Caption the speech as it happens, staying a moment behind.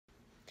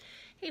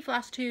Hey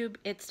Flosstube,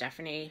 it's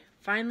Stephanie.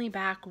 Finally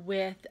back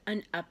with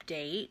an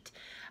update.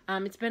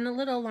 It's been a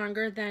little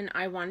longer than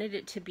I wanted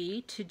it to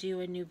be to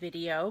do a new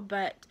video,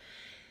 but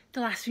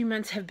the last few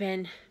months have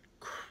been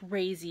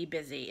crazy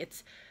busy.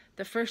 It's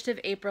the 1st of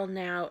April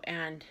now,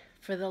 and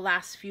for the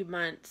last few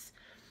months,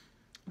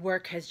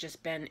 work has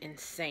just been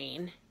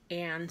insane.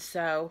 And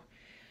so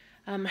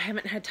I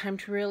haven't had time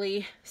to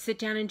really sit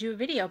down and do a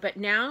video, but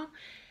now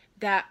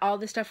that all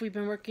the stuff we've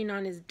been working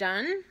on is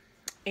done,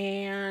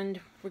 and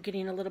we're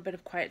getting a little bit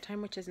of quiet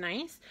time, which is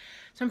nice.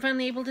 So I'm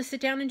finally able to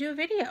sit down and do a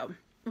video,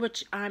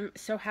 which I'm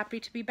so happy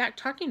to be back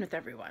talking with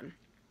everyone.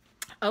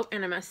 Oh,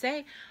 and I must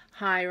say,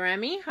 hi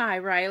Remy, hi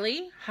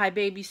Riley, hi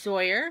baby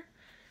Sawyer,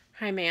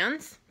 hi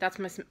Mans, that's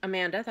my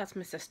Amanda, that's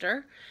my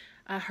sister.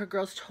 Her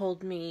girls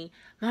told me,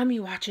 Mommy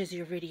watches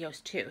your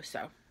videos too, so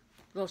a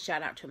little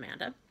shout out to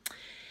Amanda.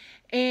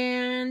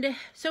 And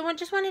so I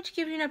just wanted to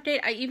give you an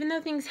update. Even though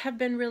things have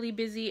been really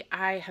busy,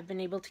 I have been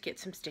able to get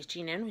some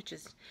stitching in, which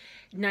is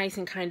nice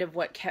and kind of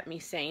what kept me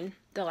sane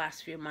the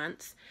last few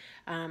months.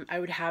 I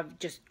would have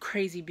just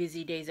crazy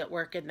busy days at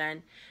work and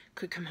then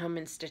could come home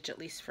and stitch at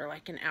least for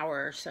like an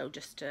hour or so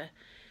just to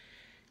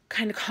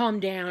kind of calm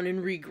down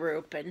and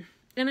regroup.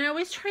 And I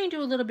always try and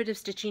do a little bit of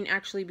stitching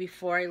actually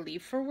before I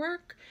leave for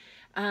work.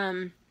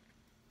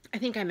 I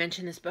think I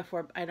mentioned this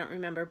before, I don't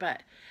remember,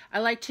 but I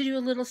like to do a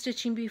little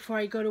stitching before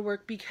I go to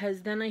work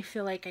because then I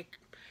feel like I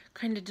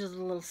kind of did a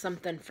little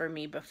something for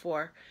me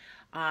before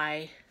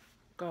I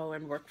go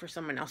and work for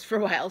someone else for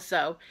a while.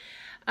 So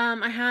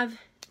I have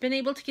been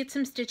able to get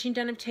some stitching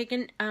done. I've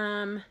taken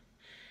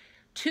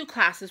 2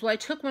 classes. Well, I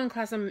took 1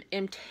 class. I'm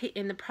in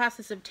the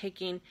process of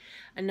taking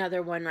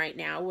another one right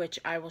now, which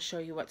I will show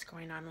you what's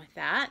going on with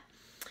that.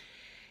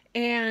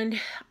 And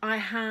I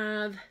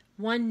have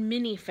 1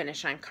 mini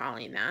finish, I'm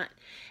calling that.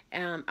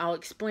 I'll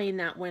explain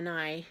that when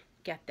I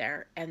get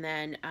there. And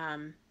then I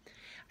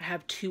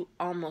have 2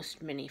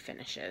 almost mini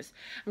finishes.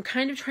 I'm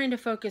kind of trying to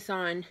focus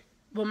on,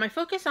 well, my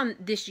focus on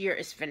this year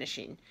is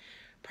finishing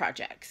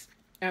projects.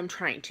 I'm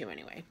trying to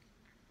anyway.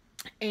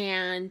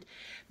 And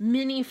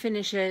mini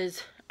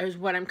finishes is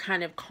what I'm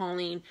kind of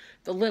calling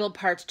the little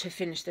parts to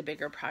finish the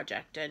bigger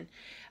project and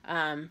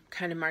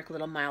kind of mark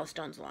little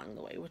milestones along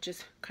the way, which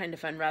is kind of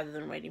fun rather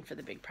than waiting for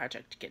the big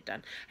project to get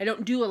done. I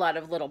don't do a lot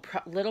of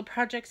little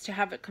projects to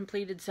have it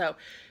completed, so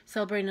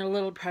celebrating a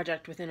little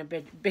project within a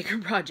bigger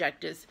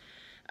project is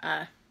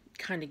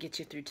kind of gets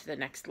you through to the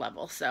next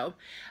level. So,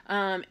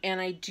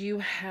 and I do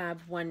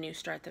have 1 new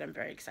start that I'm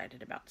very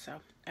excited about, so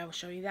I will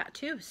show you that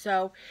too.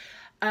 So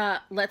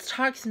let's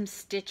talk some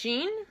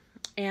stitching,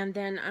 and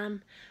then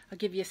I'll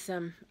give you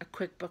a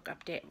quick book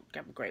update. I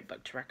have a great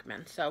book to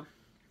recommend, so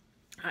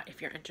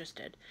if you're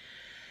interested.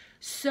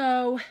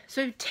 So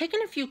I've taken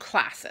a few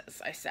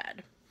classes, I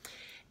said,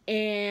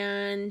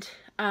 and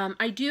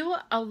I do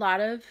a lot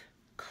of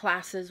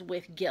classes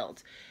with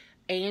guilds.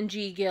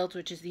 A&G Guilds,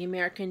 which is the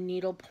American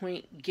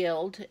Needlepoint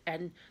Guild,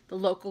 and the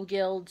local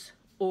guilds,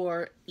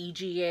 or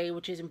EGA,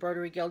 which is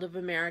Embroidery Guild of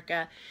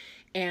America,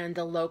 and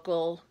the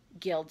local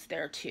guilds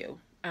there too.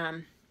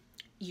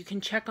 You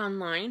can check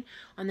online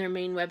on their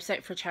main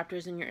website for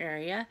chapters in your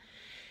area,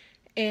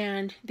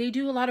 and they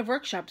do a lot of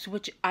workshops,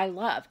 which I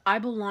love. I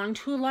belong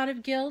to a lot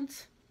of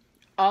guilds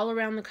all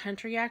around the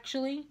country,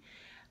 actually.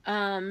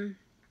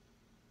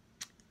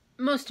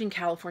 Most in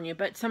California,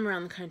 but some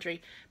around the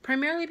country,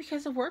 primarily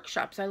because of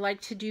workshops. I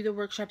like to do the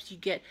workshops. You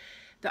get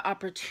the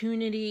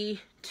opportunity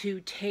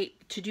to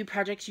do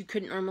projects you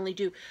couldn't normally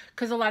do,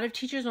 because a lot of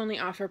teachers only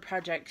offer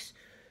projects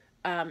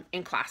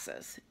in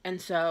classes.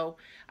 And so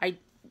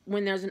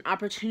when there's an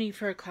opportunity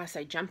for a class,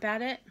 I jump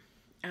at it,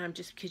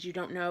 just because you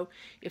don't know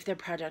if their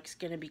project's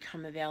going to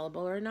become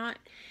available or not.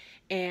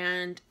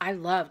 And I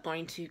love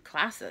going to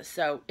classes,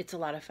 so it's a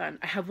lot of fun.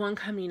 I have 1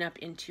 coming up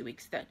in 2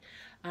 weeks that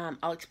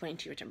I'll explain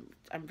to you, which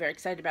I'm very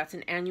excited about. It's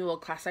an annual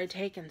class I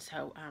take, and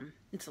so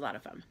it's a lot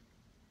of fun.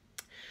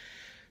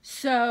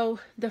 So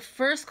the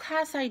first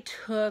class I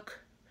took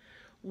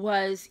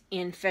was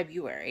in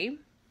February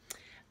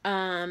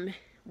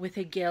with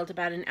a guild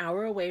about an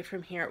hour away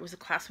from here. It was a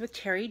class with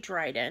Terry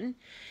Dryden,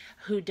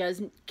 who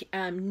does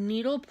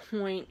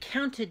needlepoint,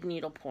 counted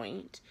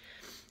needlepoint.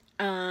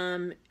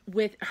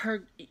 With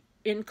her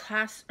in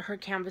class, her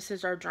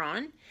canvases are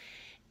drawn,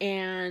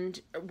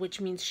 and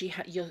which means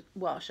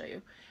I'll show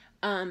you.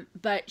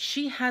 But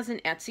she has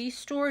an Etsy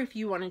store if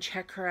you want to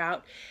check her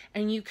out,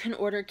 and you can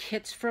order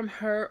kits from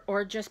her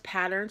or just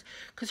patterns,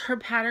 because her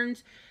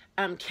patterns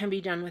can be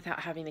done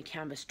without having the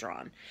canvas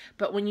drawn.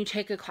 But when you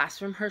take a class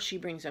from her, she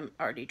brings them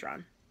already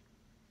drawn.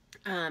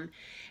 But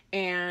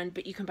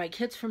you can buy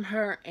kits from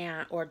her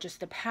or just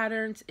the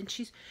patterns, and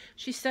she's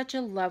such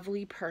a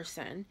lovely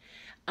person.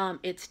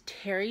 It's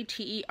Terry,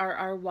 Terry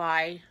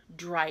Dryden,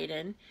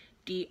 Dryden.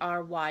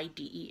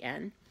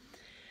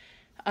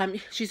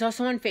 She's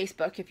also on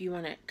Facebook if you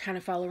want to kind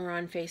of follow her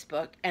on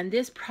Facebook. And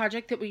this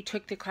project that we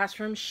took the class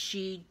from,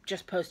 she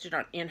just posted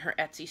in her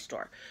Etsy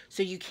store,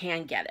 so you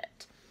can get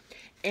it.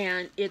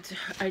 And it's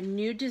a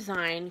new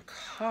design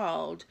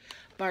called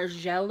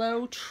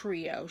Bargello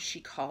Trio, she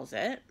calls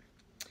it.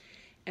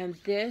 And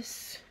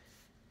this,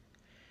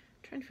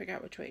 trying to figure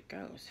out which way it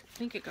goes. I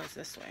think it goes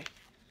this way.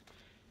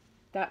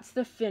 That's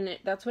the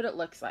that's what it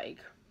looks like.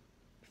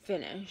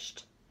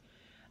 Finished.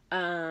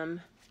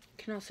 Can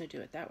also do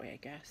it that way, I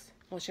guess.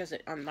 Well, she has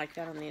it on like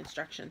that on the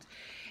instructions.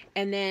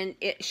 And then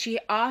she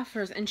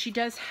offers, and she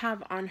does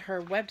have on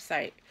her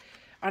website,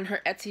 on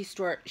her Etsy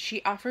store,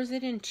 she offers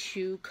it in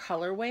 2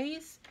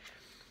 colorways.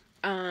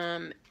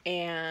 And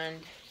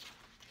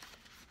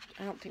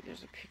I don't think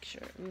there's a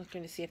picture. I'm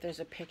looking to see if there's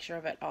a picture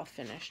of it all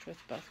finished with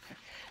both.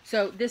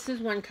 So this is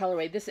one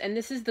colorway.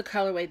 This is the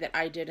colorway that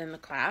I did in the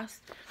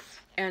class.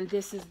 And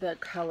this is the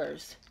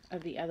colors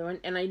of the other one.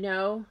 And I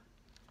know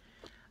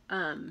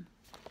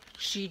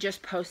she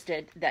just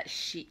posted that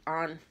she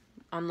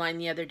online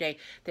the other day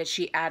that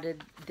she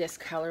added this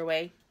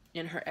colorway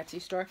in her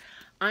Etsy store.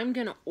 I'm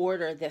going to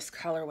order this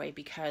colorway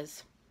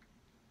because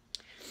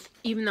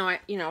even though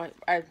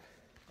I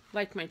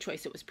liked my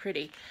choice, it was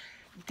pretty.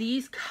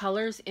 These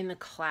colors in the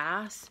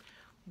class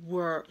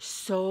were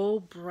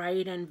so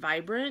bright and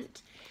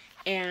vibrant,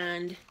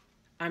 and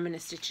I'm going to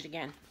stitch it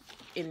again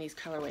in these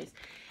colorways.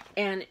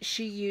 And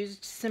she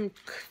used some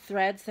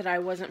threads that I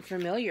wasn't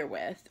familiar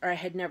with, or I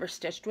had never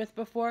stitched with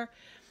before.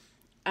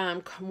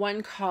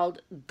 One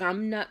called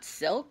Gumnut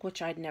Silk,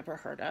 which I'd never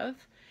heard of.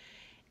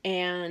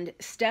 And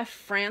Steph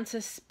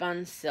Francis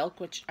Spun Silk,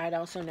 which I'd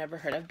also never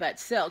heard of. But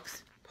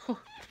silks, whew,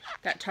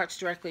 that talks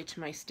directly to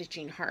my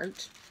stitching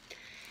heart.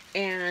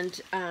 And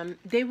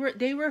they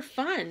were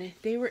fun.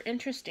 They were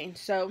interesting.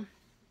 So,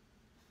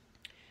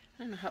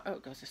 I don't know how, oh,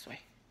 it goes this way.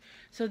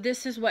 So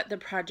this is what the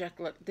project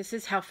looked. This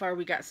is how far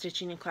we got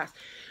stitching in class.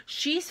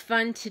 She's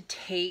fun to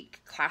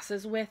take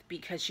classes with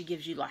because she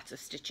gives you lots of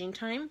stitching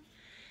time.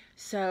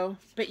 So,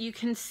 but you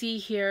can see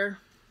here,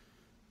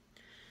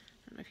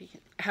 I don't know if you can,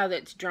 how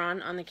that's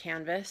drawn on the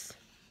canvas.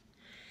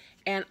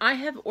 And I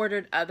have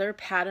ordered other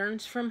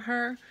patterns from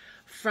her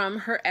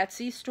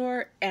Etsy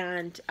store,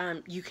 and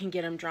you can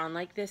get them drawn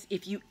like this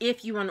if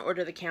you want to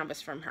order the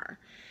canvas from her.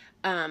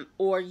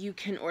 Or you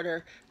can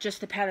order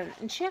just the pattern.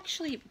 And she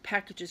actually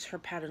packages her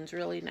patterns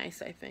really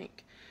nice, I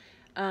think.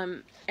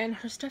 And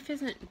her stuff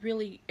isn't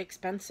really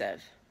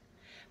expensive.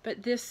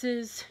 But this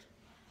is,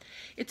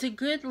 it's a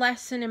good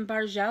lesson in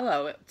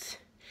Bargello.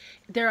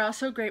 They're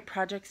also great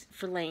projects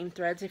for laying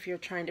threads if you're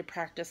trying to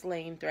practice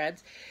laying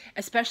threads.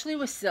 Especially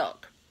with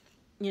silk.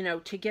 You know,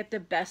 to get the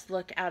best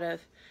look out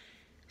of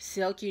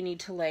silk, you need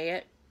to lay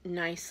it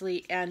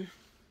nicely. And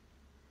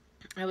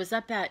I was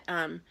up at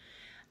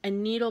a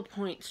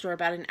needlepoint store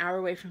about an hour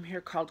away from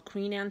here called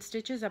Queen Anne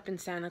Stitches up in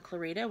Santa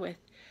Clarita with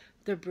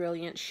the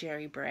brilliant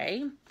Sherry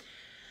Bray.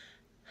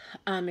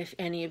 If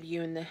any of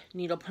you in the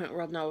needlepoint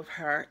world know of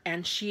her.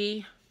 And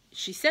she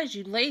says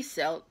you lay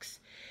silks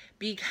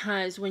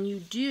because when you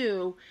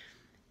do,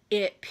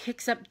 it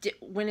picks up,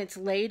 when it's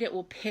laid, it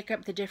will pick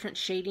up the different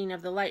shading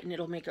of the light and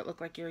it'll make it look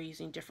like you're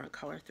using different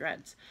color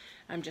threads.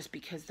 Just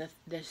because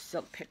the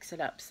silk picks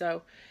it up.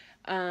 So,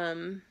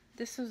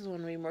 this is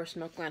when we were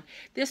Smokeland.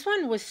 This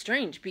one was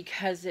strange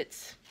because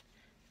it's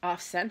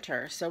off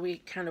center. So we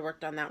kind of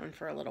worked on that one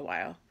for a little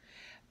while.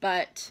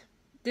 But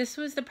this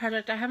was the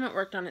project. I haven't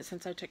worked on it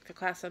since I took the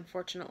class,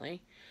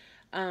 unfortunately.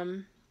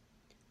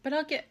 But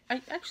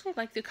I actually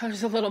like the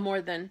colors a little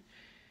more than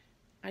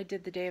I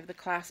did the day of the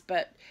class.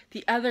 But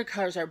the other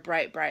colors are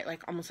bright,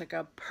 like almost like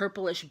a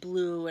purplish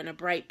blue and a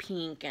bright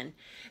pink. And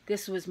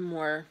this was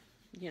more,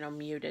 you know,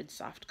 muted,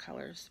 soft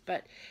colors.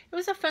 But it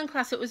was a fun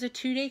class. It was a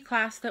 2-day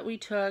class that we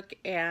took,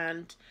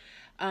 and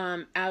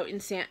out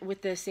in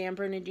with the San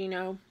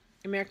Bernardino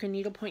American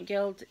Needlepoint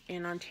Guild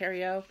in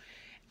Ontario.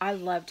 I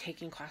love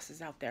taking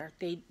classes out there.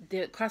 The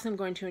class I'm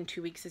going to in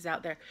 2 weeks is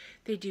out there.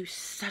 They do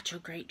such a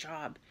great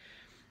job.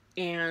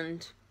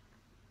 And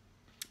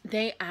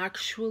they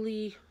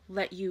actually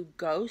let you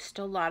ghost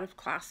a lot of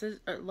classes,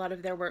 a lot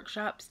of their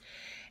workshops.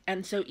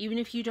 And so even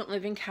if you don't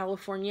live in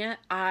California,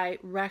 I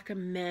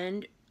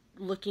recommend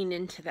looking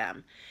into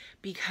them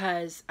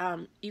because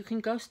you can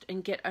ghost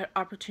and get an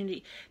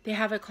opportunity. They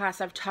have a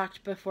class, I've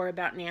talked before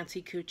about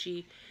Nancy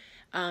Cucci.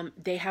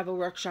 They have a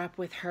workshop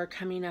with her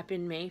coming up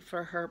in May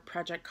for her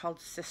project called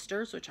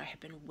Sisters, which I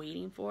have been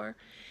waiting for.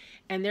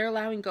 And they're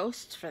allowing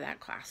ghosts for that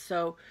class.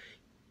 So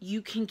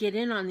you can get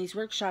in on these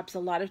workshops a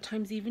lot of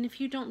times, even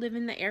if you don't live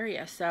in the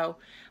area. So,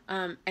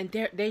 and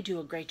they do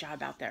a great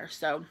job out there.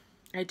 So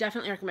I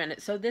definitely recommend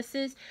it. So this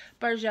is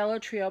Bargello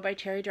Trio by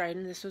Terry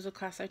Dryden. This was a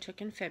class I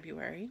took in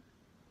February.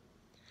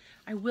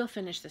 I will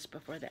finish this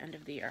before the end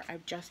of the year.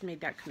 I've just made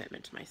that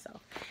commitment to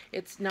myself.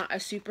 It's not a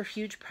super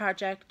huge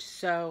project,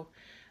 so,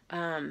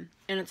 and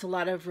it's a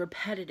lot of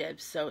repetitive,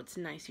 so it's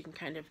nice. You can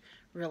kind of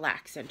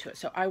relax into it.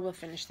 So I will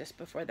finish this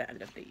before the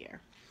end of the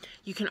year.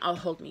 You can all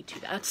hold me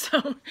to that.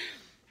 So,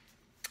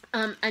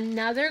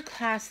 another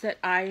class that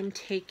I am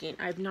taking,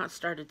 I've not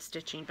started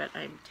stitching, but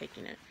I'm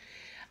taking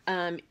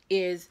it,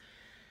 is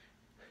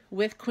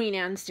with Queen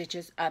Anne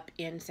Stitches up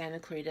in Santa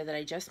Clarita that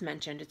I just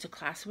mentioned. It's a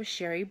class with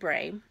Sherry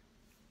Bray.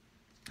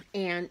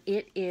 And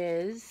it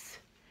is,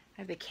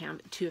 I have the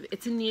canvas,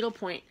 it's a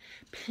needlepoint,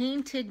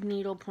 painted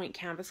needlepoint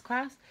canvas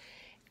class.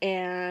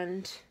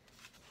 And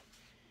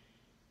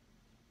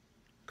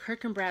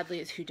Kirk and Bradley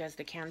is who does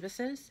the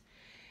canvases.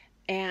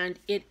 And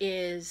it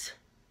is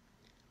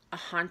a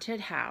haunted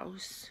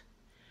house,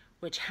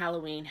 which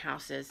Halloween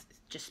houses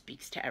just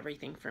speaks to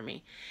everything for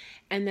me.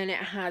 And then it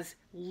has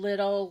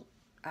little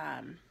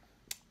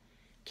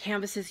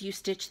canvases you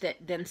stitch that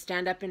then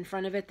stand up in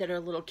front of it that are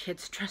little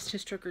kids dressed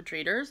as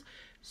trick-or-treaters.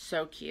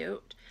 So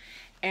cute.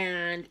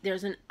 And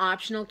there's an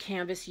optional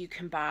canvas you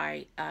can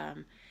buy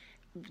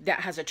that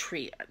has a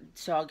tree.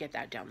 So I'll get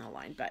that down the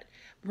line. But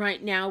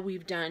right now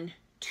we've done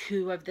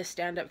 2 of the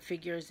stand-up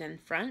figures in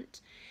front.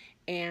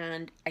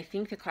 And I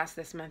think the class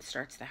this month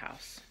starts the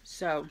house.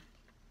 So,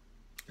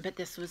 but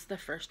this was the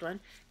first one.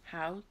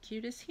 How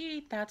cute is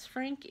he? That's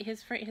Frank.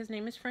 His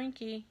name is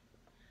Frankie.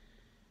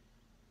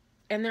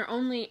 And they're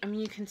only, I mean,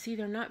 you can see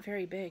they're not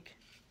very big.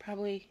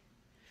 Probably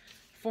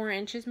 4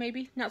 inches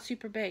maybe. Not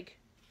super big.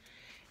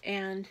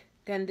 And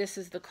then this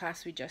is the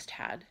class we just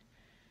had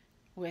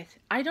with,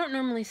 I don't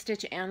normally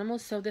stitch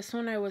animals, so this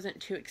one I wasn't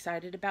too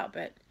excited about,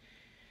 but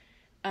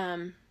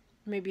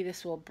maybe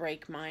this will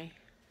break my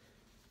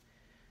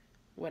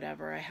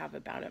whatever I have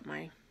about it,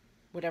 my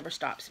whatever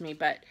stops me.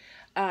 But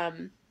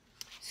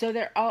so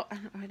they're all,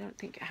 I don't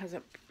think it has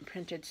it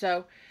printed.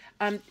 So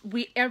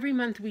every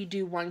month we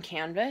do 1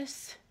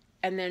 canvas,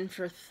 and then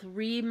for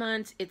 3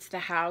 months it's the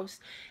house,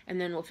 and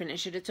then we'll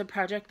finish it. It's a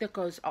project that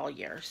goes all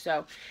year.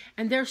 So,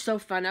 and they're so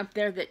fun up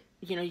there that,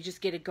 you know, you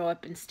just get to go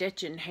up and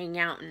stitch and hang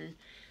out, and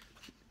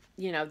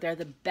you know, they're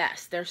the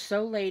best. They're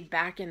so laid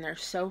back and they're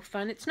so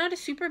fun. It's not a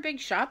super big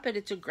shop, but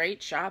it's a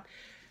great shop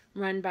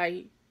run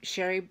by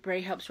Sherry.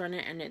 Bray helps run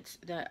it, and it's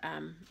the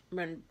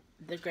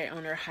the great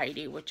owner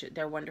Heidi, which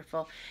they're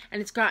wonderful.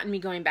 And it's gotten me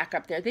going back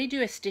up there. They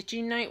do a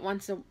stitching night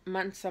once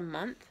a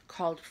month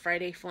called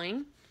Friday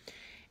Fling,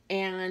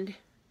 and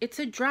it's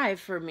a drive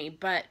for me,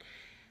 but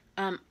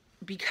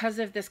because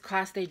of this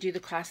class, they do the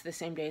class the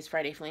same day as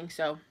Friday Fling,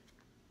 so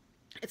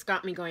it's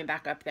got me going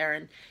back up there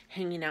and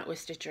hanging out with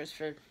stitchers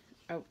for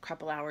a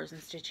couple hours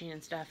and stitching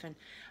and stuff, and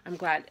I'm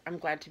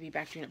glad to be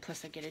back doing it.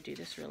 Plus I get to do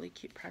this really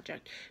cute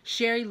project.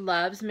 Sherry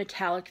loves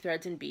metallic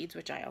threads and beads,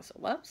 which I also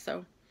love,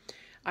 so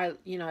I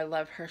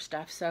love her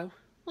stuff, so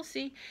we'll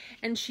see.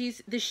 And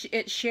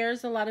it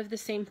shares a lot of the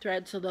same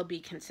thread, so there'll be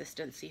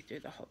consistency through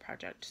the whole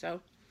project.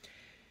 So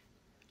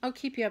I'll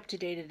keep you up to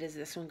date as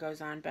this one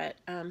goes on, but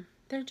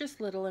they're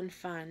just little and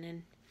fun,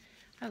 and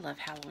I love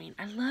Halloween.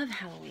 I love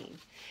Halloween.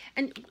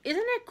 And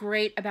isn't it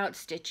great about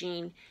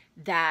stitching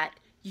that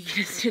you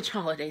can stitch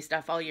holiday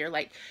stuff all year?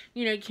 Like,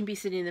 you know, you can be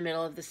sitting in the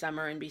middle of the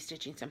summer and be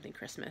stitching something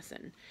Christmas,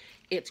 and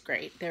it's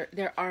great.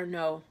 There are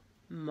no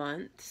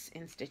months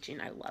in stitching.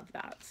 I love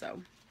that.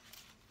 So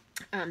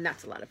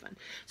that's a lot of fun.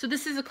 So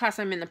this is a class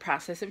I'm in the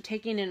process of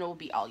taking, and it will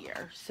be all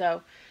year.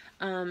 So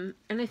and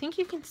I think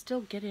you can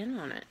still get in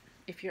on it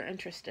if you're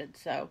interested.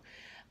 So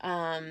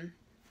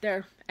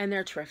they're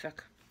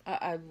terrific.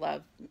 I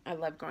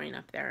love going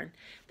up there, and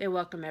they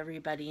welcome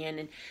everybody in,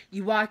 and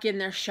you walk in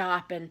their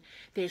shop and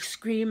they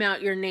scream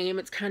out your name.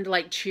 It's kind of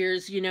like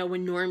Cheers, you know,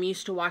 when Norm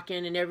used to walk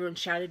in and everyone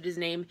shouted his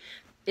name.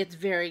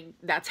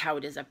 That's how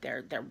it is up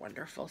there. They're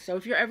wonderful. So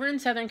if you're ever in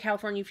Southern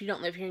California, if you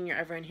don't live here and you're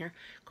ever in here,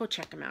 go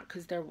check them out,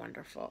 because they're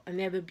wonderful, and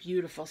they have a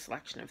beautiful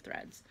selection of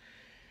threads.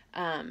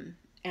 And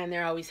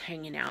they're always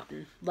hanging out,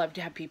 and love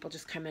to have people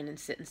just come in and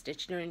sit and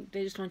stitch. You know,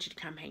 they just want you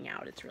to come hang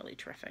out. It's really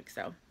terrific.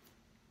 So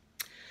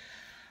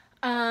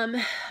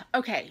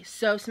okay,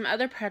 so some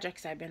other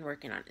projects I've been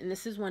working on, and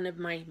this is one of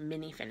my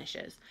mini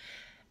finishes.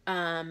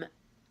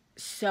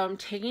 So I'm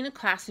taking a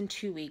class in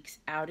 2 weeks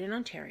out in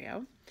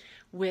Ontario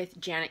with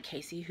Janet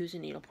Casey, who's a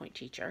needlepoint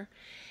teacher,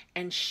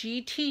 and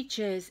she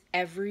teaches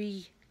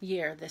every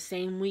year the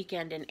same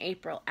weekend in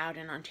April out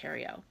in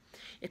Ontario.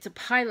 It's a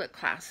pilot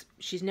class.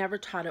 She's never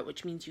taught it,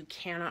 which means you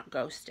cannot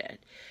ghost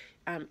it.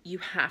 You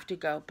have to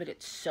go, but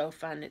it's so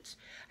fun.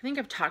 I think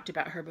I've talked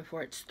about her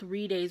before. It's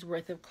 3 days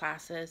worth of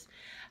classes.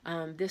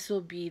 This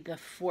will be the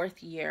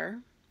 4th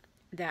year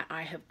that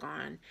I have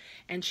gone,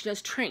 and she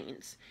does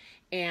trains.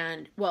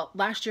 And well,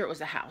 last year it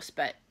was a house,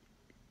 but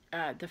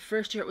the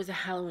first year it was a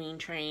Halloween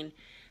train.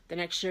 The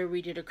next year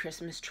we did a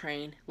Christmas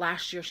train.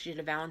 Last year she did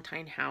a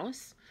Valentine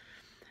house.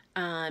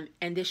 And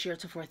this year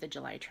it's a 4th of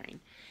July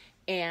train.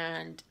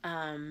 And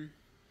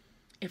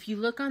if you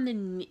look on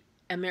the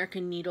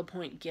American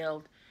Needlepoint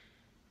Guild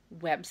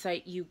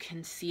website, you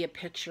can see a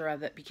picture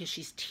of it, because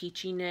she's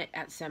teaching it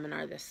at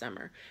seminar this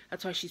summer.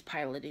 That's why she's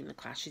piloting the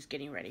class. She's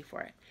getting ready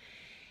for it.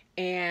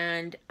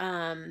 And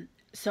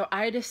so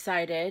I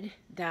decided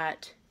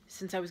that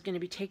since I was going to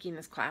be taking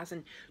this class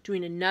and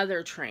doing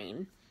another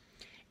train,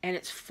 and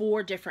it's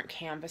 4 different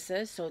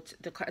canvases, so it's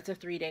a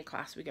 3-day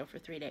class. We go for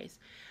 3 days.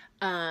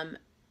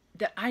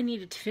 That I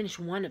needed to finish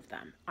one of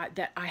them.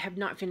 That I have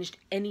not finished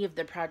any of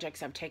the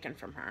projects I've taken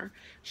from her,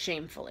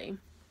 shamefully.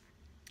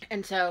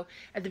 And so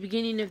at the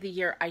beginning of the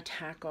year, I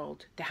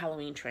tackled the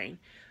Halloween train,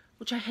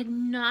 which I had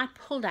not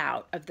pulled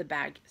out of the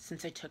bag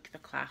since I took the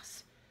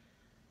class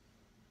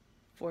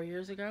 4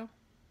 years ago.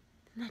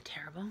 Isn't that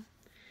terrible?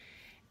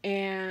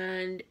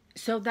 And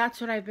so that's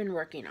what I've been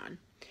working on.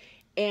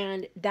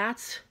 And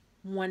that's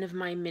one of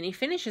my mini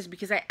finishes,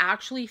 because I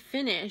actually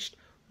finished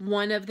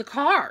one of the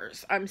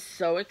cars. I'm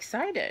so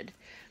excited.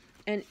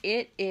 And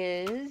it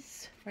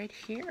is right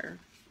here.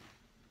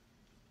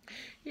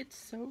 It's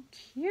so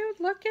cute.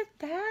 Look at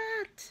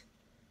that.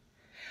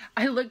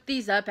 I looked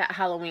these up at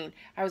Halloween.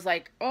 I was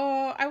like,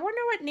 oh, I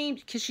wonder what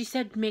names, because she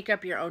said make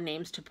up your own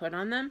names to put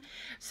on them.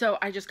 So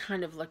I just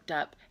kind of looked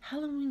up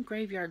Halloween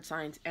graveyard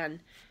signs, and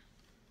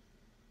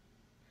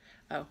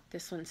oh,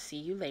 this one's See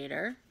You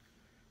Later,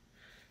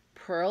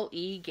 Pearl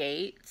E.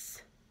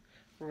 Gates,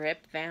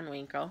 Rip Van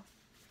Winkle.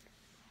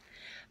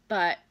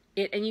 But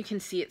and you can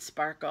see it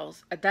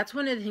sparkles. That's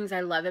one of the things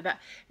I love about,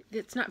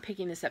 it's not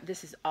picking this up.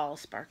 This is all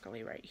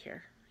sparkly right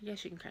here. I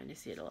guess you can kind of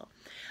see it a little.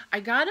 I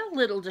got a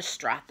little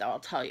distraught, though, I'll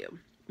tell you,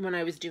 when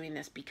I was doing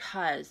this,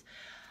 because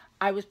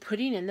I was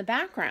putting in the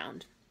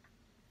background.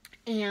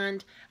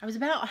 And I was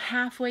about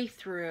halfway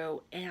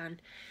through,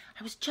 and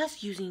I was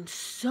just using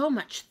so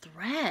much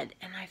thread.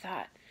 And I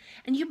thought,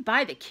 and you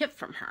buy the kit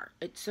from her.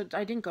 So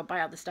I didn't go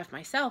buy all the stuff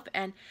myself.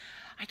 And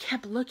I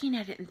kept looking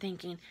at it and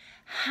thinking,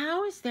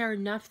 how is there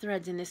enough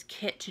threads in this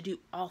kit to do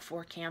all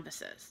 4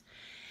 canvases?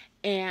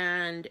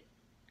 And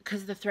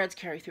because the threads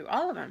carry through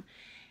all of them.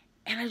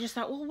 And I just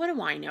thought, well, what do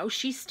I know?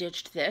 She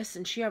stitched this,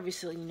 and she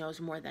obviously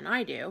knows more than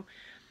I do.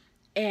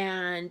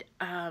 And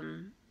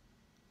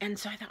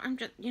so I thought, I'm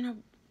just, you know,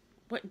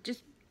 what,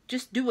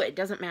 just do it. It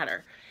doesn't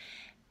matter.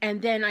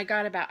 And then I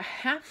got about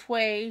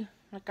halfway.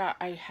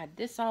 I had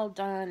this all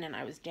done, and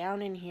I was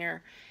down in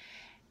here,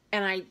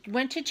 and I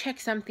went to check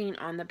something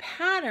on the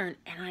pattern,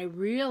 and I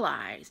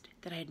realized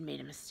that I had made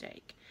a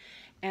mistake,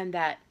 and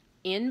that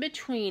in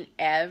between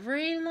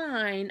every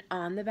line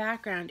on the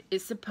background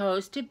is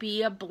supposed to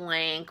be a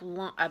blank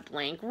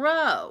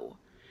row.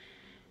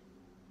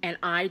 And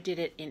I did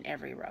it in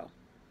every row,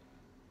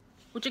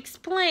 which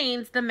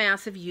explains the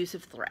massive use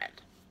of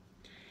thread.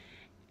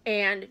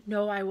 And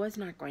no, I was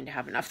not going to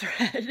have enough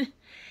thread,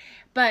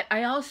 but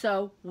I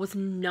also was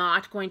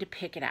not going to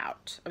pick it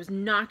out. I was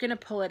not going to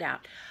pull it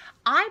out.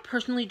 I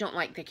personally don't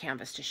like the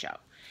canvas to show.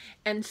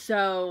 And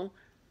so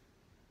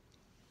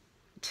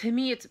to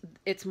me,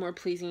 it's more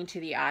pleasing to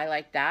the eye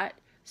like that.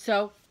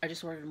 So I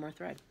just ordered more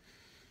thread.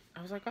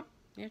 I was like, oh,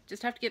 yeah,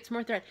 just have to get some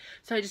more thread.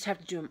 So I just have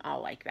to do them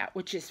all like that,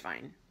 which is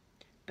fine.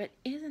 But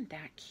isn't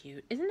that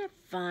cute? Isn't it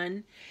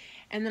fun?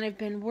 And then I've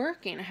been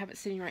working. I have it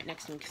sitting right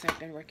next to me because I've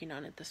been working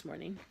on it this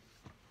morning.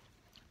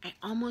 I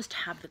almost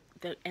have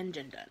the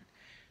engine done.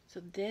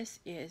 So this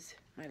is,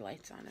 my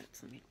light's on it,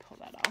 so let me pull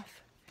that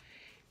off.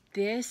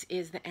 This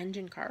is the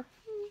engine car.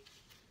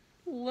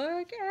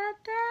 Look at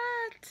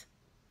that.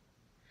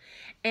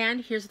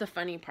 And here's the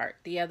funny part.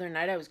 The other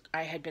night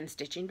I had been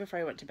stitching before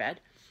I went to bed.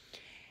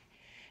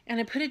 And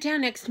I put it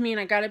down next to me, and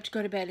I got up to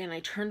go to bed, and I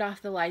turned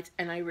off the lights,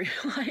 and I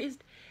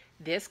realized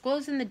this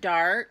glows in the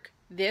dark,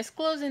 this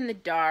glows in the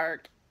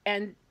dark,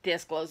 and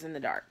this glows in the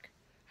dark.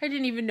 I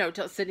didn't even know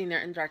till sitting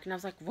there in the dark, and I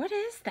was like, what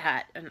is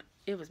that? And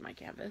it was my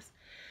canvas.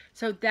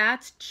 So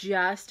that's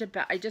just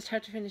about, I just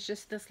have to finish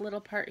just this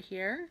little part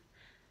here.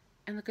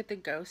 And look at the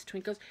ghost,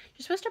 Twinkles.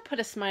 You're supposed to put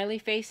a smiley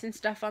face and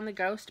stuff on the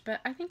ghost,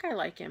 but I think I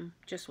like him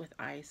just with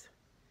eyes.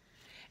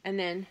 And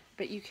then,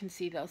 but you can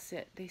see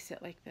they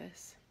sit like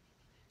this.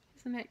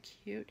 Isn't that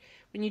cute?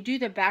 When you do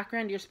the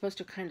background, you're supposed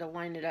to kind of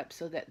line it up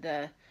so that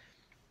the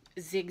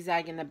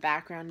zigzag in the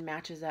background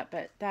matches up.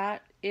 But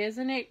that,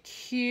 isn't it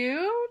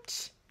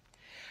cute?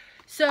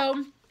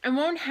 So I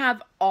won't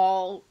have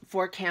all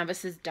 4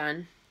 canvases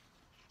done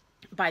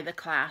by the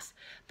class,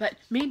 but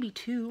maybe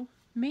 2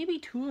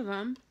 of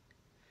them.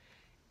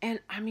 And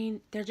I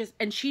mean, they're just,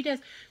 and she does,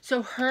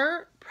 so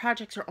her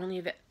projects are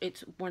only,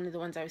 it's one of the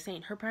ones I was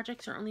saying, her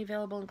projects are only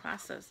available in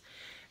classes.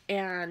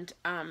 And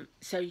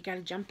so you got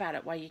to jump at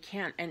it while you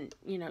can. And,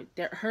 you know,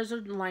 hers are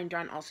line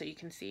drawn also, you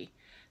can see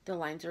the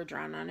lines are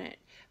drawn on it.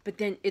 But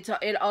then it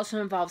also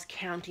involves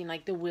counting,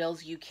 like the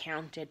wheels you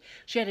counted.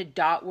 She had a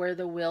dot where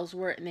the wheels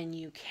were, and then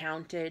you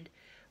counted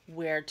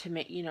where to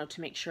make, you know,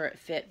 to make sure it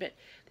fit. But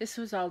this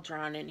was all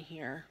drawn in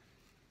here.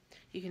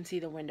 You can see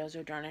the windows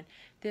are drawn in.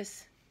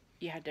 This,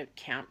 you had to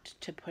count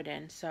to put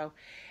in. So,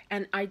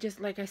 and I just,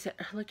 like I said,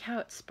 look how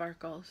it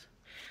sparkles.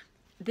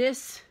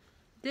 This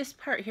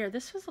part here,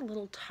 this was a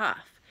little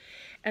tough.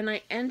 And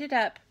I ended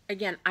up,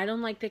 again, I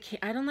don't like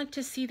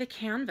to see the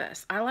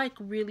canvas. I like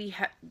really,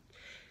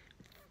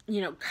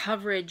 you know,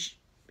 coverage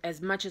as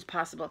much as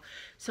possible.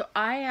 So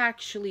I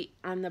actually,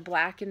 on the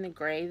black and the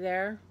gray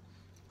there,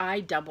 I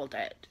doubled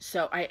it.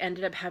 So I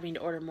ended up having to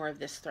order more of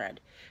this thread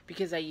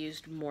because I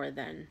used more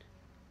than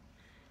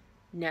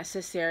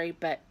necessary,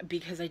 but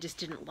because I just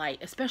didn't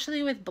like,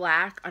 especially with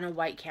black on a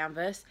white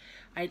canvas,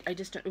 I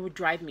just, it would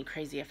drive me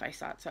crazy if I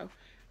saw it. So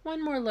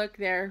one more look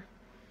there.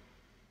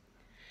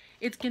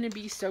 It's gonna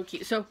be so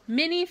cute. So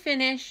mini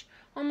finish,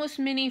 almost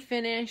mini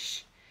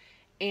finish,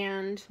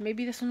 and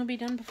maybe this one will be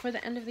done before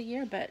the end of the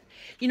year. But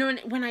you know,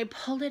 when I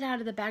pulled it out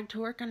of the bag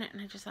to work on it,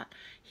 and I just thought,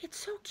 it's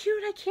so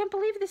cute, I can't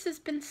believe this has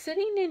been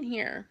sitting in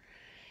here.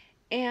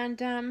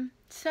 And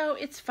so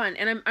it's fun,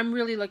 and I'm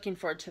really looking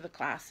forward to the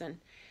class,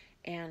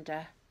 and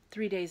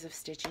 3 days of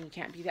stitching, you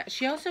can't beat that.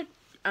 She also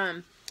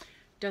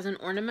does an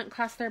ornament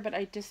class there, but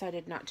I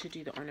decided not to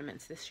do the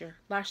ornaments this year.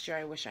 Last year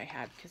I wish I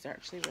had, because they're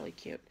actually really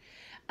cute.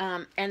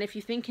 And if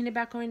you're thinking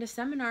about going to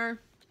seminar,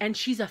 and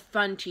she's a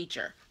fun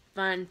teacher,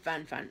 fun,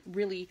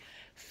 really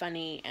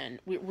funny, and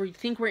we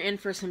think we're in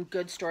for some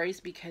good stories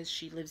because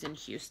she lives in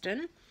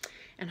Houston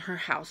and her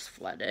house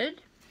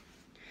flooded.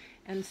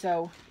 And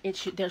so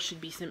there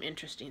should be some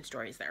interesting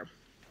stories there.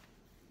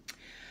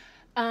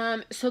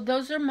 So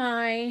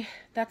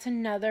that's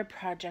another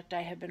project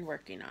I have been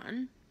working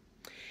on.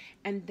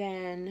 And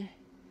then,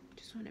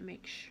 just want to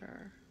make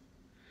sure.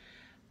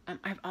 I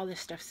have all this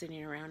stuff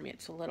sitting around me.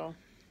 It's a little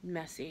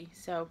messy.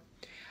 So,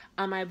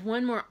 I have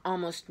one more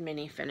almost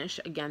mini finish,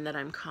 again, that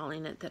I'm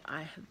calling it, that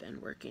I have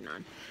been working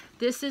on.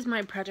 This is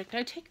my project.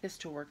 I take this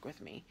to work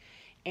with me.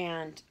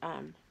 And,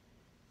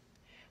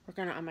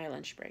 working on my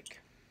lunch break.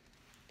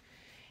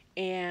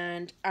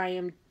 And I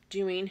am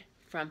doing,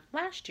 from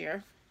last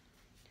year,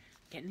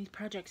 getting these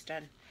projects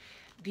done,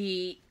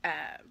 the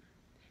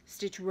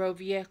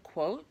Stitchrovia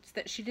quotes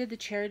that she did, the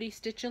charity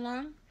stitch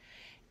along.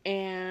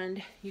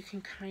 And you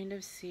can kind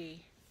of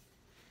see,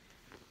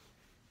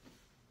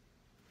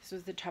 this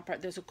was the top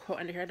part. There's a quote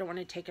under here. I don't want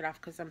to take it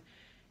off because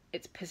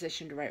it's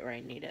positioned right where I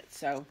need it.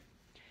 So,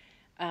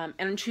 and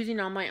I'm choosing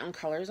all my own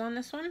colors on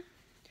this one.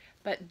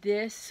 But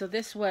this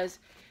was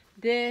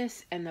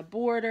this and the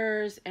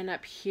borders, and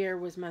up here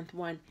was month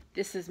 1.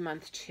 This is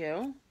month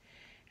 2.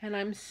 And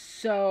I'm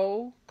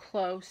so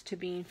close to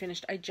being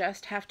finished. I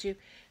just have to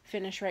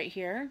finish right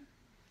here,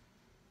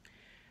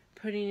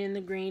 putting in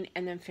the green,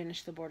 and then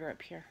finish the border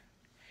up here.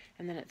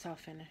 And then it's all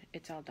finished.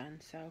 It's all done.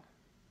 So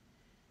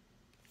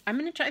I'm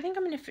going to try, I think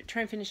I'm going to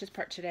try and finish this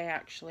part today,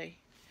 actually.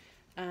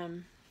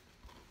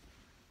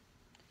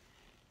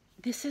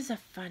 This is a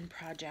fun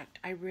project.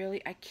 I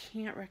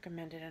can't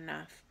recommend it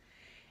enough.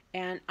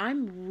 And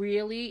I'm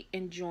really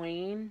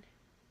enjoying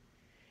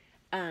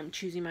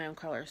choosing my own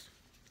colors.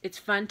 It's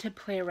fun to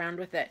play around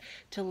with it,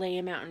 to lay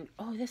them out and,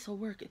 oh, this will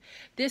work.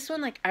 This one,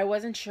 like, I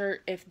wasn't sure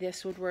if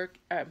this would work.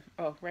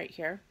 Oh, right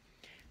here.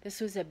 This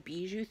was a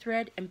bijou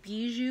thread, and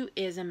bijou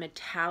is a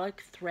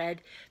metallic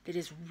thread that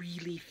is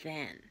really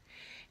thin.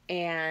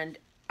 And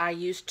I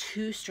used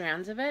 2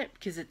 strands of it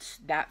because it's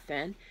that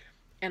thin,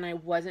 and I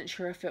wasn't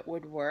sure if it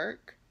would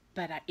work,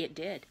 but it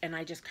did. And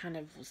I just kind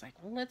of was like,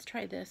 well, let's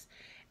try this.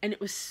 And it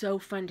was so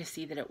fun to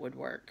see that it would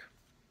work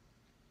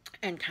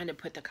and kind of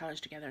put the colors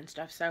together and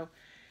stuff. So,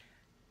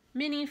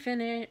 mini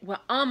finish,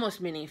 well, almost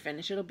mini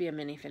finish. It'll be a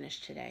mini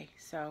finish today.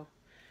 So,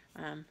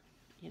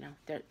 you know,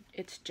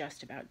 it's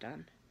just about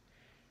done.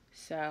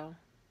 So,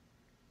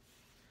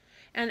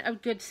 and a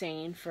good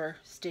saying for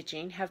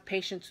stitching, have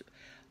patience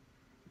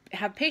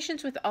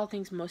with all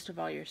things, most of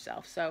all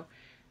yourself. So,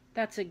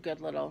 that's a good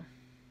little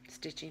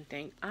stitching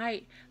thing.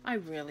 I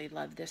really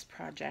love this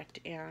project,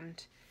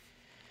 and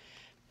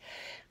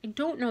I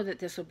don't know that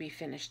this will be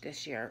finished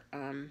this year,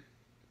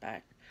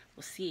 but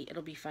we'll see.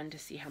 It'll be fun to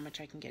see how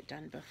much I can get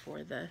done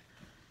before the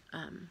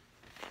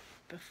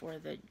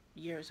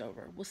year's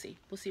over. We'll see.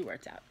 We'll see where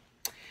it's at.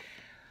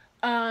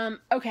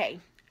 Okay,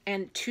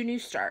 and 2 new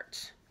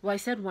starts. Well, I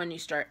said 1 new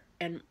start,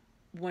 and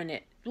well,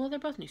 they're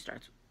both new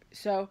starts.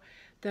 So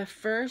the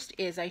first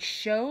is, I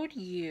showed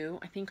you,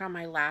 I think on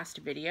my last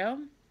video,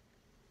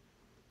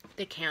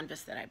 the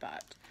canvas that I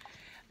bought.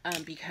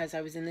 Because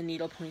I was in the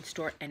needlepoint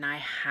store and I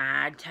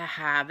had to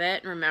have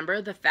it. Remember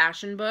the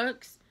fashion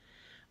books?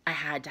 I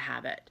had to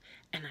have it.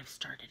 And I've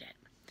started it.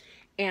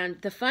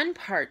 And the fun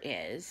part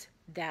is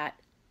that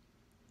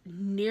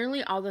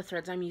nearly all the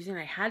threads I'm using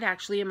I had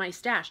actually in my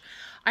stash.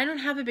 I don't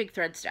have a big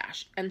thread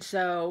stash. And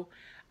so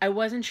I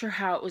wasn't sure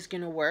how it was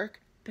going to work.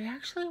 But it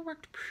actually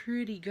worked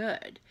pretty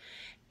good.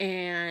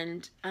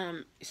 And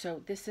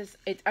so this is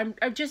it.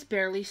 I've just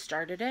barely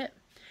started it.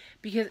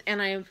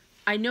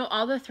 I know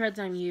all the threads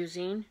I'm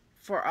using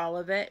for all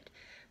of it,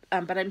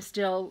 but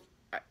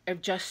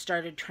I've just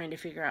started trying to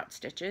figure out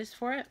stitches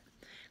for it,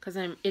 because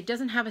it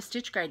doesn't have a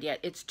stitch guide yet.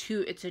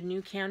 It's a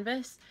new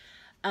canvas,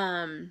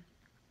 and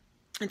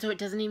so it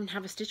doesn't even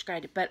have a stitch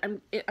guide, but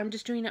I'm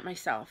just doing it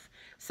myself.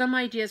 Some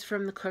ideas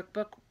from the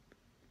cookbook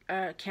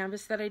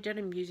canvas that I did,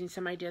 I'm using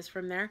some ideas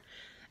from there,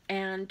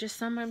 and just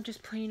some I'm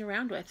just playing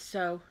around with.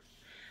 So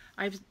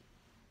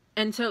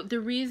And so the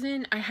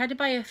reason I had to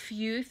buy a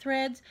few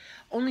threads,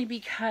 only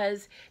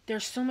because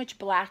there's so much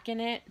black in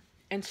it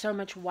and so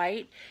much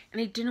white,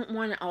 and I didn't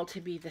want it all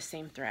to be the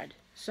same thread.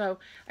 So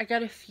I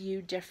got a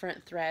few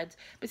different threads.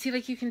 But see,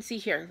 like you can see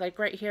here, like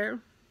right here,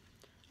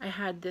 I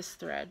had this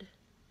thread.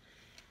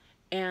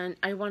 And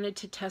I wanted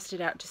to test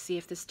it out to see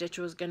if the stitch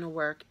was going to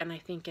work, and I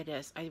think it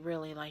is. I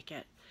really like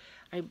it.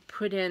 I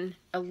put in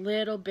a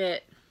little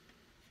bit,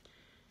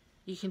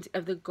 you can see,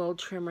 of the gold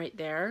trim right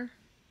there.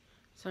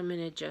 So I'm going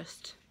to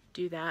just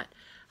do that.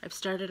 I've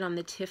started on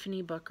the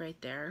Tiffany book right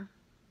there.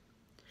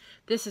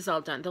 This is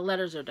all done. The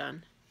letters are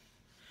done.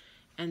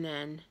 And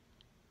then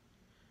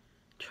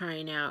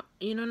trying out,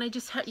 you know, and you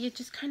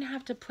just kind of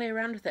have to play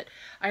around with it.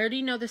 I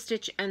already know the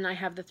stitch, and I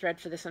have the thread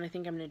for this one. I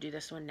think I'm going to do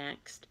this one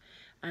next,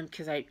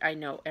 because I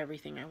know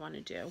everything I want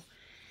to do.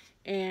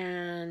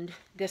 And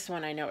this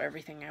one I know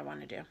everything I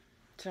want to do.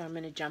 So I'm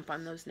going to jump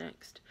on those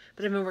next.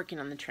 But I've been working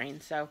on the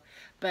train, so.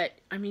 But,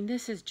 I mean,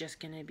 this is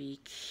just going to be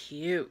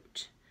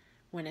cute.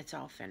 when it's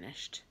all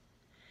finished.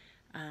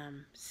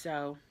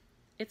 So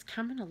it's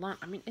coming along.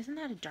 I mean, isn't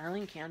that a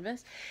darling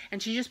canvas?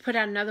 And she just put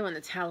out another one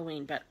that's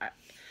Halloween, but I'm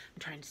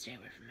trying to stay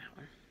away from that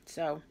one.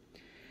 So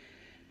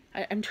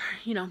I'm trying,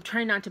 you know, I'm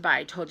trying not to buy.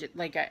 I told you,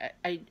 like,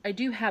 I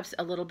do have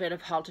a little bit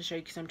of haul to show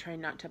you because I'm trying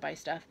not to buy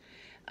stuff.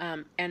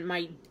 And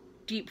my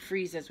deep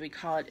freeze, as we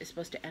call it, is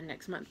supposed to end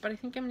next month. But I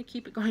think I'm going to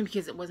keep it going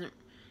because it wasn't,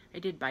 I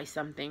did buy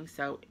something.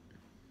 So,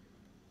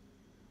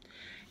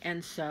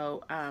 and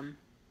so, I'm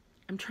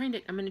going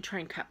to try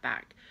and cut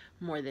back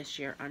more this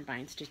year on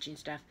buying stitching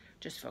stuff.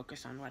 Just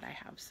focus on what I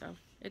have. So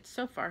it's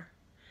so far,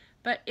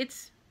 but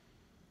it's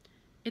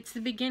the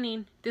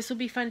beginning. This will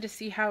be fun to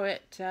see how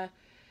it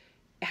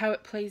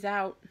plays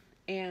out.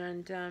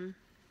 And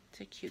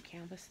it's a cute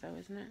canvas though,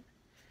 isn't it?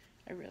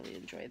 I really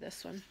enjoy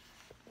this one.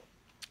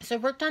 So I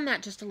worked on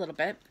that just a little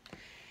bit.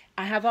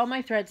 I have all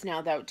my threads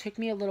now though. It took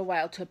me a little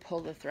while to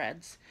pull the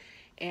threads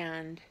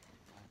and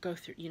go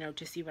through, you know,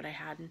 to see what I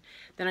had. And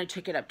then I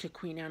took it up to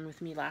Queen Anne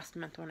with me last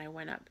month when I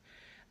went up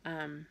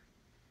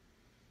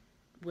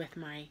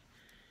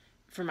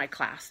for my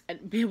class.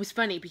 And it was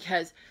funny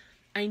because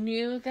I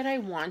knew that I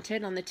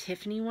wanted, on the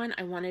Tiffany one,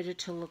 I wanted it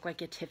to look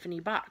like a Tiffany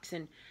box.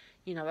 And,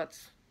 you know,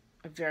 that's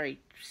a very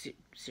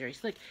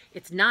serious look.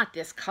 It's not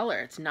this color.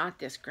 It's not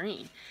this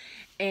green.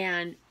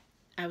 And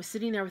I was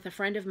sitting there with a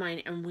friend of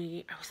mine, and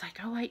I was like,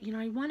 oh,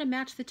 I want to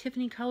match the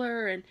Tiffany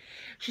color. And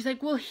she's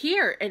like, well,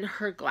 here. And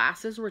her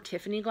glasses were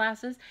Tiffany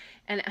glasses,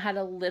 and it had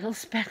a little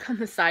speck on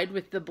the side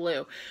with the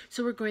blue.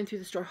 So we're going through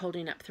the store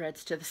holding up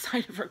threads to the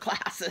side of her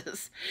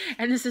glasses.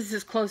 And this is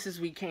as close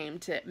as we came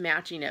to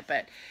matching it.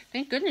 But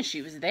thank goodness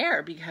she was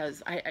there,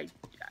 because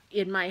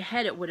in my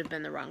head, it would have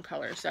been the wrong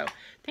color. So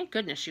thank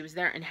goodness she was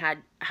there, and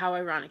how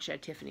ironic, she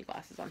had Tiffany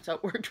glasses on. So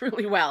it worked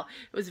really well.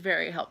 It was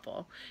very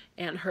helpful.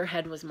 And her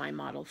head was my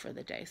model for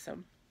the day. So,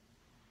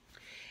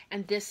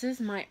 and this is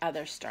my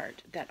other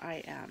start that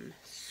I am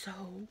so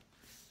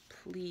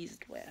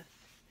pleased with.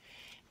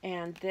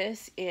 And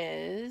this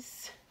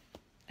is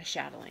a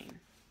chatelaine.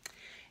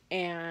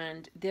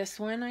 And this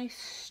one I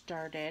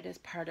started as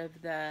part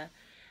of the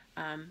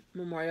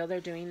memorial they're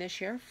doing this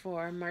year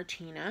for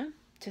Martina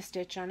to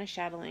stitch on a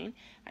chatelaine.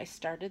 I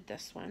started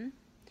this one.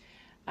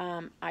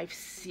 I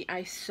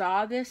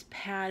saw this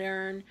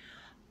pattern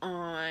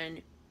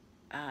on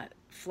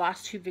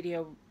Flosstube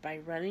video by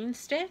Running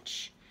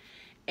Stitch,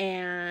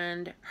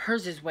 and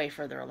hers is way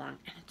further along,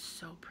 and it's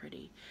so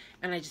pretty,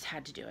 and I just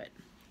had to do it.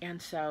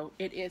 And so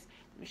it is.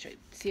 Let me show you.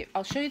 See,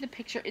 I'll show you the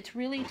picture. It's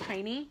really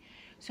tiny,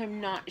 so I'm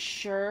not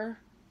sure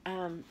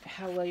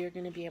how well you're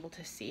going to be able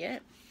to see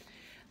it,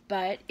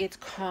 but it's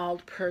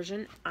called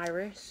Persian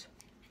Iris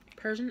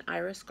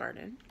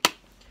Garden,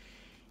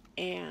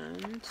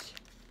 and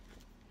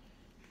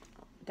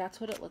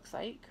that's what it looks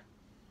like.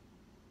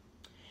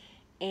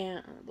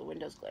 And the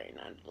window's glaring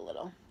on it a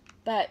little,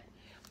 but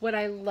what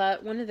I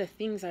love, one of the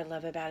things I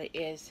love about it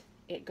is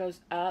it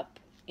goes up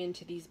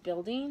into these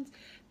buildings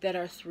that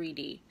are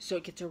 3D, so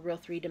it gets a real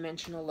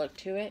three-dimensional look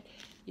to it.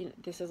 You know,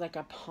 this is like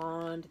a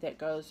pond that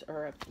goes,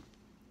 or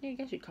yeah, I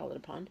guess you'd call it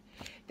a pond,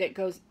 that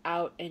goes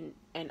out and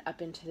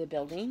up into the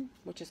building,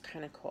 which is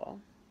kind of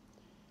cool.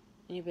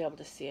 And you'll be able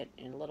to see it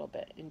in a little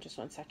bit. In just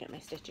one second, my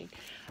stitching.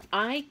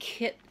 I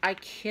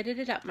kitted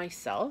it up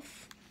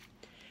myself.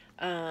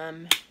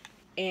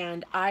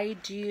 And I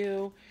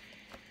do,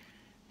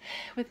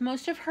 with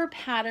most of her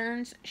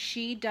patterns,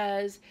 she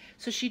does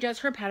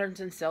her patterns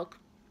in silk,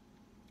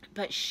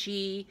 but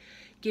she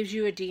gives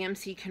you a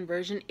DMC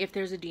conversion if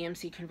there's a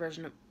DMC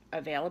conversion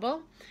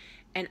available.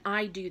 And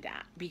I do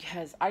that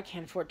because I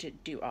can't afford to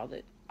do all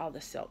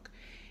the silk.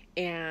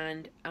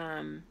 And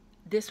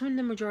this one,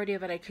 the majority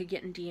of it I could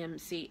get in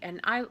DMC,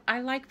 and I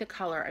like the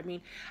color. I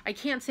mean, I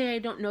can't say I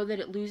don't know that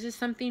it loses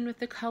something with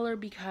the color,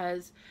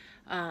 because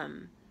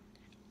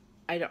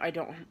I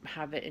don't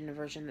have it in a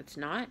version that's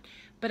not,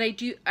 but I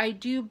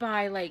do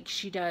buy, like,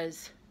 she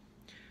does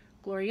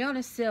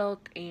Gloriana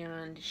silk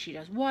and she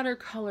does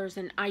watercolors,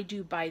 and I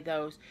do buy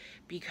those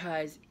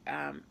because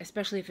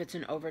especially if it's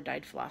an over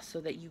dyed floss, so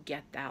that you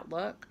get that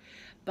look.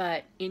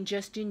 But in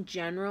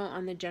general,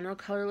 on the general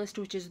color list,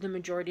 which is the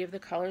majority of the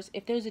colors,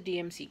 if there's a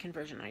DMC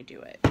conversion, I do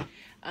it.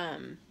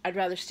 I'd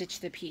rather stitch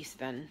the piece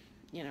than,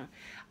 you know.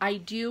 I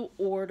do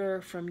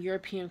order from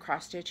European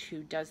Cross Stitch,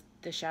 who does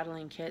the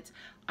chatelaine kits.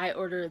 I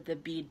order the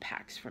bead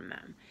packs from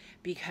them,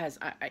 because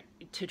I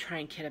to try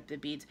and kit up the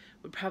beads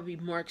would probably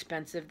be more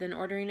expensive than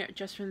ordering it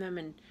just from them,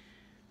 and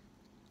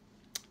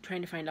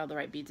trying to find all the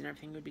right beads and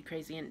everything would be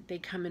crazy. And they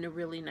come in a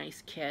really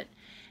nice kit,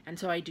 and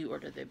so I do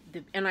order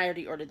and I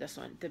already ordered this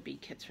one, the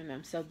bead kits from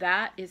them. So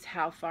that is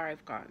how far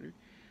I've gotten.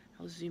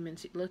 I'll zoom in.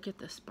 Look at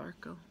the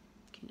sparkle.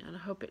 I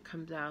hope it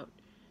comes out.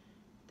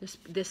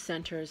 This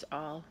center is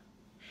all,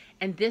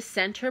 and this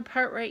center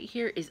part right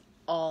here is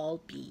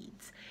all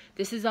beads.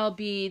 This is all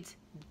beads.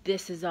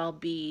 This is all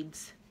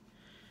beads.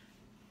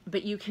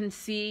 But you can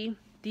see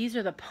these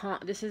are the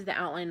this is the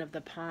outline of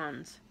the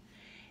ponds.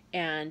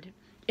 And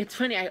it's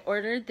funny, I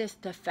ordered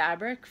the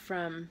fabric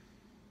from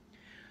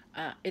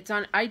it's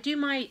on, I do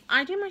my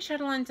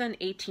chatelaines on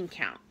 18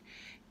 count,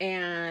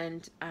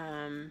 and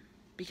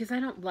because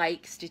I don't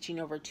like stitching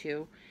over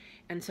 2.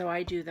 And so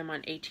I do them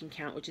on 18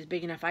 count, which is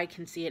big enough I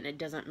can see it and it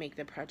doesn't make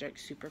the project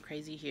super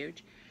crazy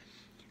huge.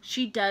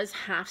 She does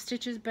half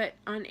stitches, but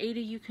on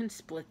 80 you can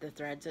split the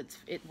threads.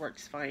 It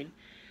works fine.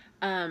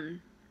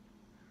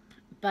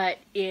 But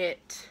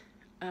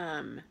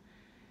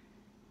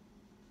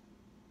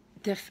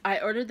I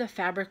ordered the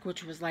fabric,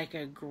 which was like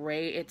a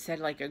gray, it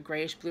said like a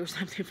grayish blue or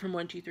something from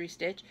 123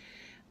 Stitch.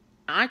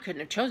 I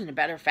couldn't have chosen a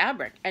better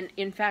fabric. And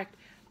in fact,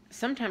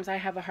 sometimes I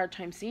have a hard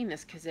time seeing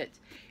this because it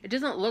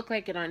doesn't look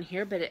like it on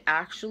here, but it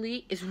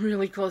actually is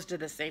really close to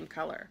the same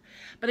color.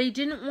 But I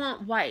didn't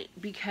want white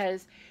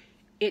because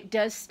it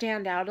does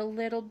stand out a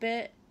little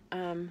bit.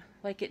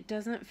 Like it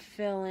doesn't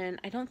fill in.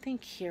 I don't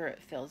think here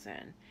it fills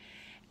in.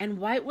 And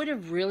white would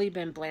have really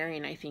been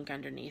blaring, I think,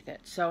 underneath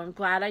it. So I'm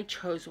glad I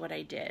chose what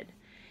I did.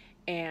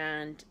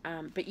 And,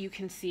 but you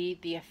can see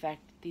the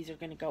effect. These are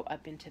going to go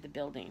up into the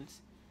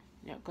buildings.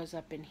 You know, it goes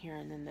up in here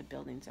and then the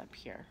building's up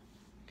here.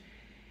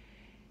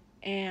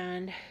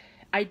 And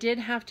I did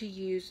have to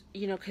use,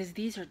 you know, because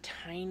these are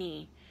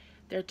tiny.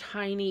 They're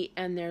tiny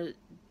and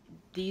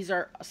these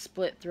are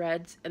split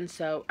threads. And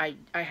so I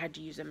had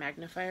to use a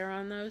magnifier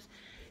on those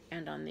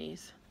and on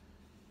these.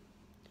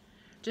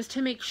 Just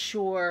to make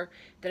sure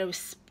that I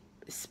was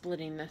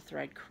splitting the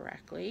thread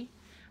correctly.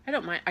 I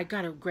don't mind. I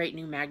got a great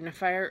new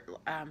magnifier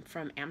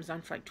from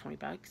Amazon for like 20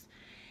 bucks.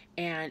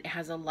 And it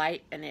has a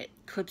light and it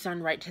clips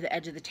on right to the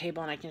edge of the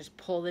table and I can just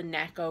pull the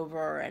neck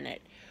over and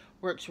it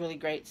works really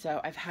great. So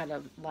I've had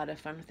a lot of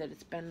fun with it.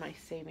 It's been my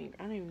saving.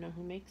 I don't even know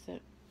who makes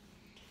it.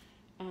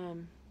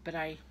 But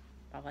I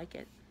like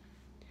it.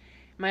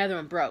 My other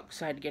one broke,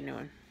 so I had to get a new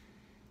one.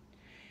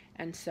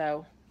 And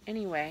so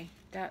anyway,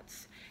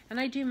 and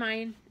I do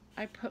mine.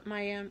 I put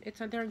my,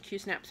 it's on there on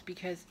Q-snaps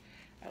because,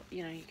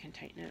 you know, you can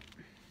tighten it.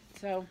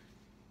 So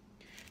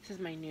this is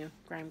my new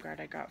grime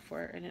guard I got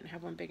for it. I didn't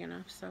have one big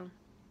enough, so.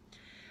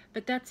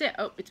 But that's it.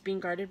 Oh, it's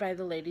being guarded by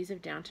the ladies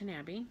of Downton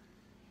Abbey.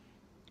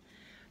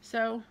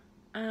 So,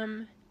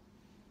 I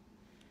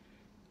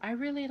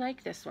really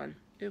like this one.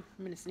 Ooh,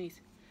 I'm gonna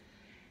sneeze.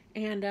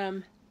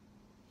 And,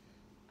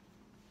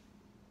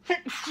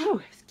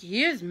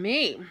 excuse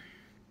me.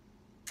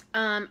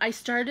 I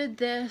started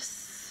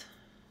this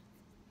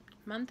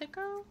a month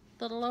ago,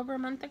 a little over a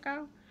month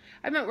ago.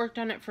 I haven't worked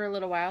on it for a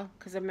little while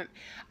because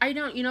I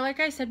don't, you know, like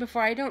I said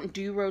before, I don't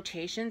do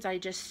rotations. I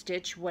just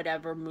stitch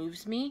whatever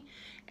moves me,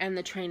 and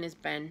the train has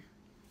been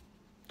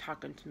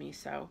talking to me.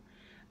 So,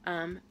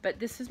 but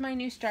this is my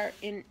new start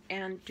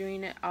and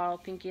doing it all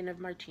thinking of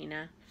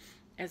Martina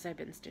as I've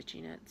been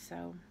stitching it.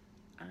 So,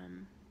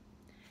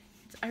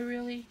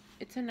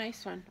 it's a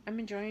nice one. I'm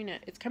enjoying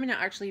it. It's coming out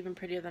actually even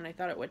prettier than I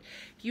thought it would.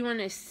 If you want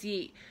to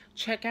see,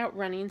 check out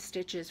Running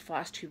Stitch's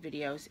Flosstube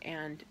videos,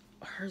 and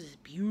hers is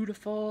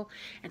beautiful,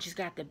 and she's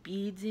got the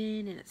beads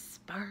in, and it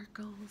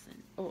sparkles,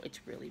 and oh,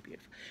 it's really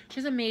beautiful. She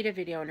hasn't made a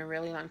video in a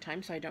really long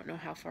time, so I don't know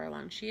how far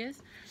along she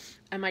is.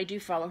 I do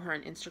follow her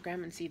on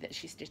Instagram and see that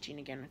she's stitching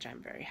again, which I'm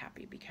very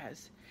happy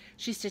because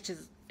she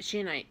stitches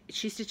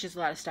a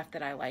lot of stuff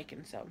that I like,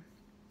 and so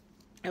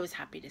I was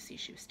happy to see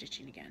she was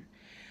stitching again.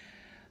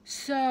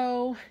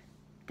 So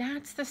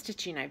that's the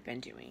stitching I've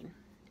been doing,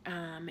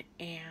 and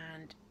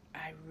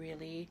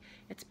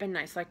it's been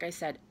nice. Like I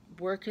said,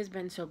 work has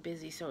been so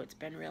busy, so it's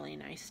been really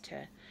nice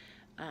to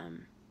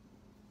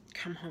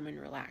come home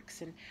and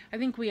relax. And I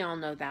think we all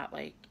know that,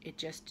 like, it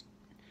just,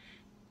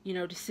 you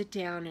know, to sit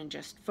down and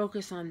just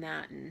focus on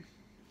that, and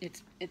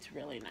it's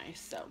really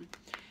nice. So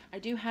I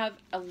do have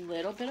a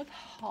little bit of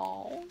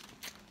haul,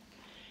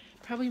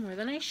 probably more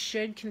than I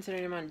should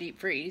considering I'm on deep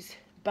freeze,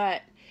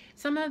 but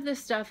some of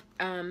this stuff,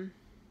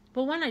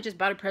 well, one, I just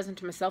bought a present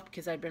to myself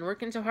because I'd been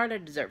working so hard, I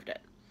deserved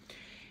it.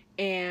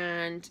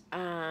 And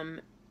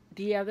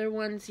the other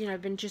ones, you know,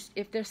 I've been just,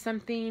 if there's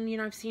something, you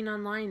know, I've seen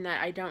online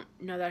that I don't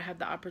know that I have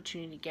the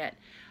opportunity to get,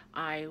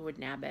 I would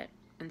nab it.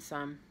 And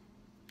some,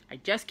 I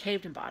just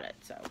caved and bought it.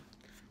 So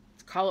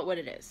let's call it what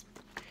it is.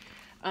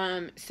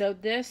 So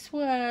this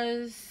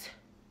was,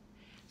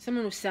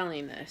 someone was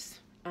selling this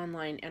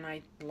online and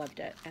I loved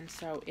it. And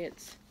so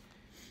it's,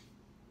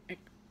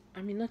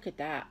 I mean, look at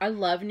that. I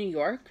love New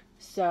York.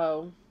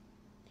 So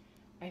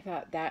I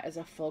thought that as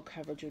a full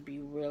coverage would be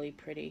really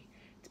pretty.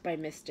 It's by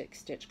Mystic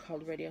Stitch,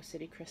 called Radio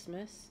City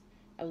Christmas.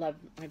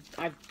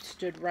 I've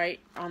stood right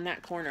on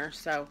that corner,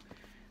 so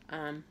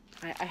I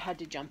had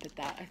to jump at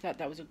that. I thought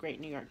that was a great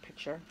New York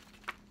picture.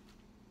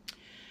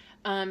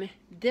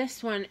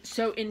 This one,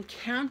 so in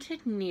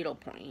Counted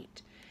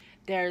Needlepoint,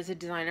 there's a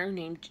designer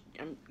named,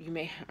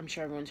 I'm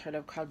sure everyone's heard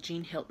of, called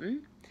Jean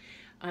Hilton,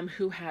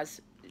 who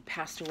has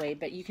passed away,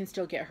 but you can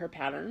still get her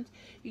patterns.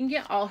 You can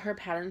get all her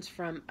patterns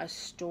from a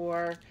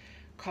store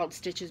called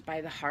Stitches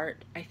by the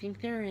Heart. I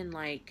think they're in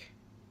like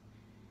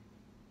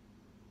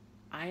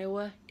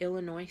Iowa,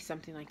 Illinois,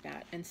 something like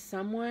that. And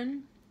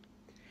someone,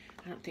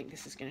 I don't think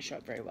this is going to show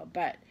up very well,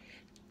 but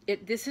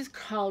this is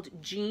called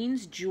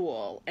Jean's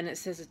Jewel, and it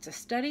says it's a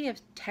study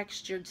of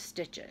textured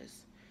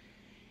stitches.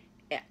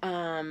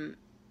 And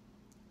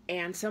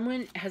And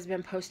someone has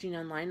been posting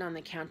online on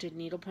the Counted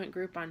Needlepoint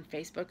group on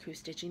Facebook who's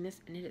stitching this,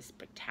 and it is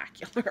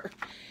spectacular.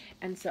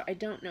 And so I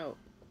don't know.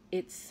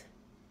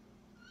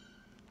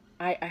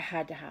 I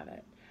had to have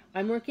it.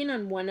 I'm working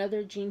on one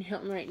other Jean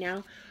Hilton right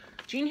now.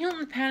 Jean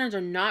Hilton patterns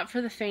are not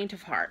for the faint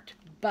of heart,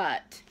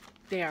 but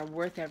they are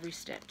worth every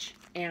stitch.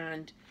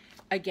 And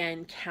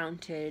again,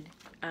 counted.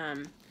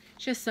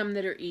 Just some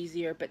that are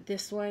easier, but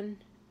this one,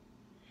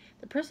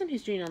 the person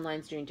who's doing online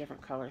is doing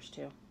different colors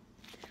too.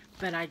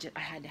 But I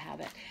had to have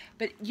it.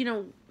 But you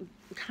know,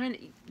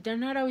 they're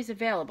not always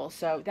available,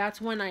 so that's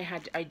one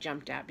I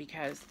jumped at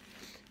because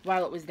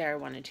while it was there, I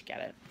wanted to get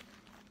it.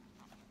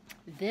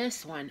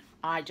 This one,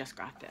 I just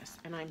got this,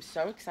 and I'm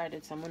so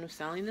excited. Someone was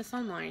selling this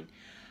online.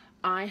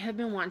 I have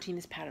been wanting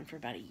this pattern for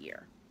about a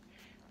year,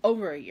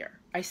 over a year.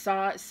 I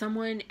saw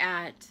someone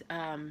at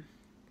an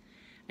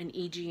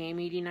EGA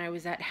meeting I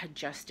was at had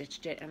just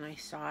stitched it, and I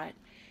saw it,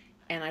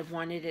 and I've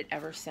wanted it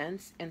ever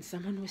since. And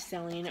someone was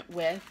selling it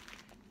with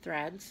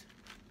threads.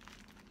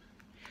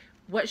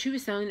 What she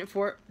was selling it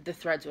for, the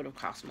threads would have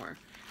cost more.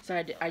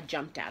 So I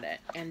jumped at it.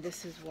 And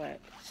this is what,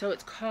 so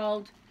it's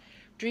called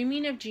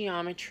Dreaming of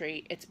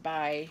Geometry. It's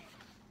by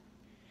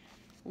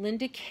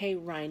Linda K.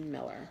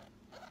 Reinmiller.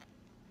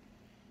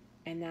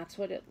 And that's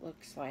what it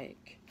looks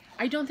like.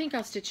 I don't think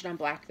I'll stitch it on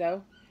black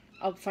though.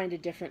 I'll find a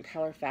different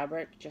color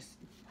fabric.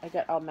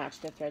 I'll match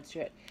the threads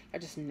to it.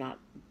 I'm just not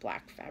a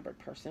black fabric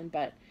person,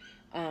 but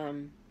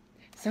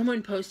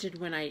someone posted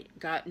when I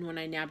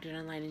nabbed it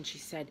online, and she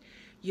said,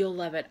 "You'll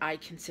love it. I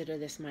consider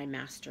this my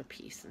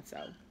masterpiece." And so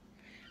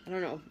I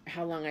don't know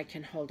how long I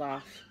can hold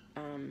off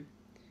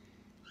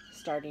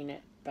starting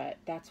it, but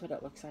that's what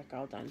it looks like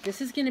all done. This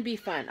is going to be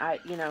fun.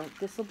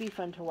 This will be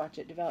fun to watch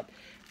it develop.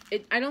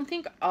 I don't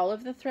think all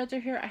of the threads are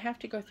here. I have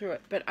to go through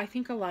it, but I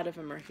think a lot of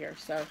them are here.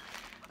 So,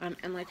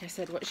 and like I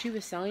said, what she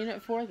was selling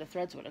it for, the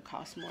threads would have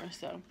cost more.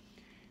 So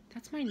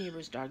that's my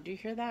neighbor's dog. Do you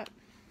hear that?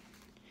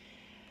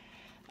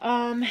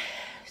 And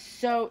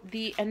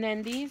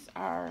then these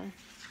are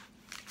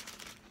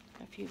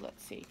a few,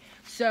 let's see.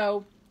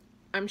 So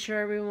I'm sure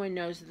everyone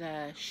knows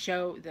the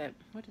show,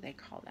 what do they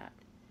call that?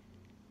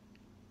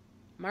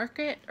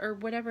 Market or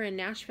whatever in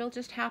Nashville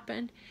just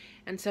happened.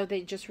 And so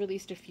they just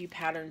released a few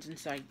patterns, and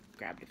so I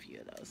grabbed a few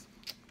of those.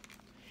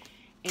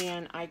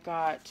 And I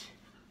got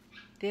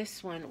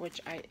this one,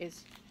 which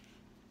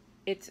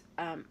it's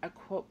a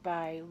quote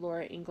by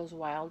Laura Ingalls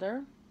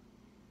Wilder.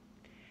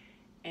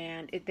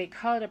 And they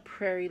call it a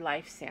Prairie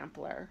Life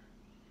Sampler.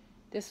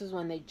 This was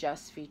one they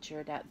just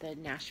featured at the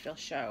Nashville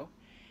show.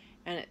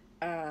 And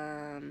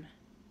I'm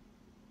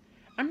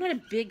not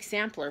a big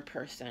sampler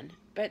person,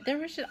 but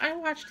I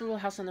watched Little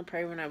House on the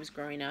Prairie when I was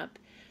growing up.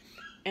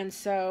 And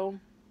so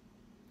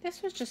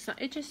this was just,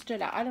 it just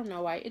stood out. I don't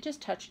know why. It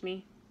just touched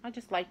me. I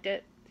just liked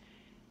it.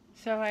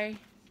 So I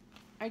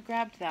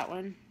grabbed that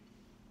one.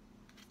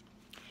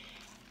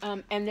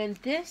 And then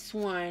this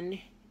one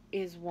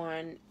is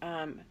one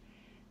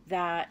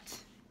that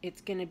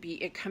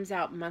it comes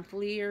out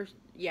monthly,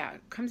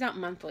 it comes out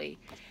monthly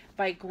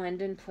by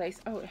Glendon Place.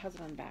 Oh, it has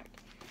it on back.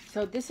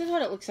 So this is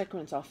what it looks like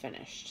when it's all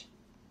finished.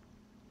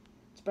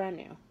 It's brand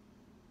new.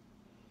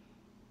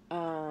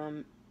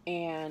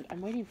 And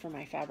I'm waiting for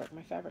my fabric.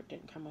 My fabric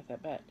didn't come with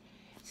it, but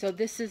so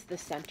this is the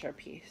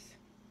centerpiece.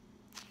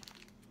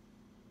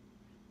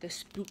 The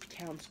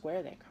Spooktown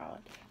Square, they call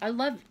it.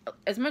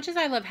 As much as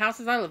I love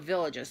houses, I love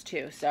villages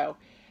too. So,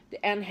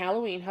 and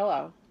Halloween,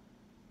 hello.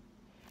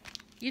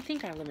 You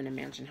think I live in a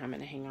mansion, how I'm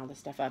going to hang all this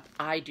stuff up.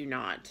 I do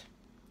not.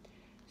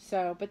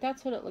 So, but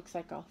that's what it looks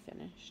like all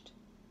finished.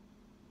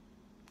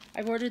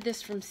 I've ordered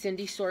this from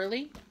Cindy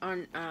Sorley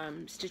on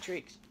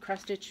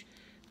Cross Stitch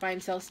Buy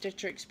and Sell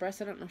Stitcher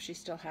Express. I don't know if she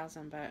still has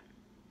them, but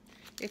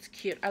it's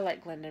cute. I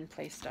like Glendon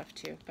Place stuff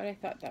too, but I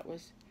thought that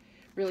was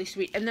really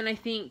sweet. And then I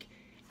think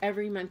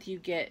every month you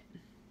get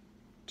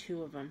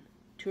 2 of them,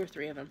 2 or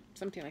 3 of them,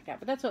 something like that.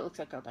 But that's what it looks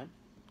like all done.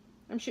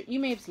 I'm sure you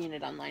may have seen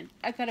it online.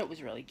 I thought it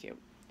was really cute.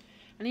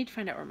 I need to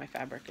find out where my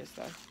fabric is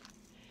though.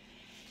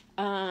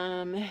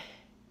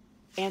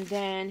 And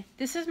then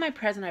this is my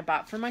present I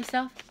bought for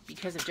myself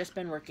because I've just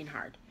been working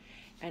hard.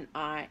 And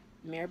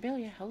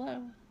Mirabilia,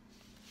 hello.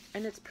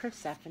 And it's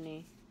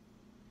Persephone.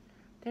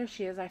 There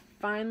she is. I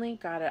finally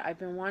got it. I've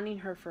been wanting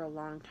her for a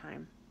long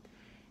time.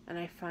 And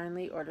I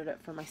finally ordered it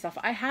for myself.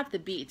 I have the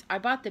beads. I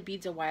bought the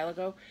beads a while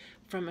ago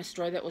from a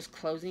store that was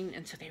closing,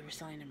 and so they were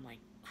selling them like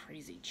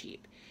crazy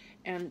cheap.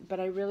 But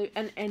I really,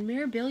 and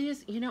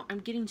Mirabilia's, I'm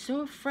getting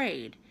so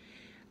afraid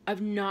of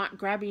not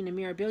grabbing a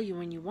Mirabilia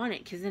when you want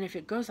it, because then if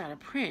it goes out of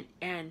print,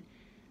 and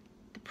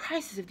the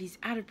prices of these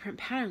out of print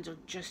patterns are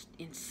just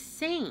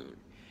insane.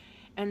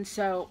 And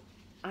so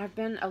I've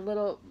been a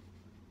little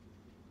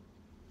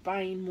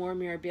buying more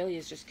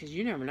Mirabilias just because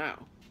you never know.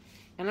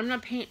 And I'm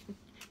not paying.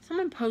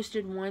 Someone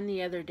posted one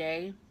the other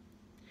day.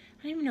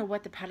 I don't even know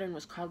what the pattern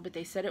was called, but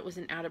they said it was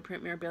an out of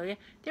print Mirabilia.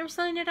 They were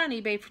selling it on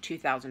eBay for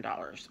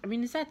 $2,000. I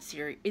mean, is that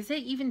serious? Is that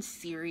even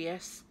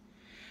serious?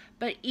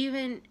 But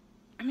even,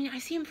 I mean, I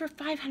see them for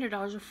 $500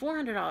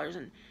 or $400,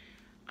 and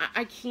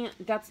I can't.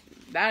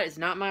 That is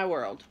not my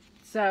world.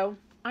 So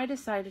I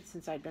decided,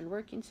 since I'd been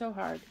working so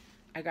hard,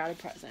 I got a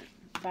present.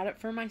 Bought it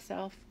for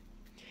myself.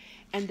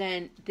 And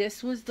then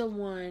this was the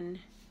one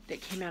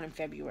that came out in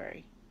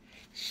February.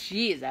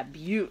 She is a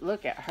beaut.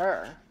 Look at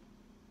her.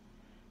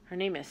 Her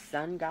name is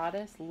Sun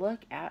Goddess. Look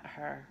at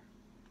her.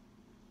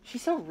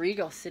 She's so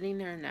regal sitting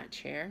there in that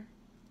chair.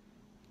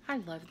 I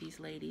love these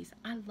ladies.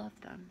 I love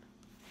them.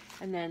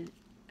 And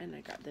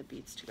I got the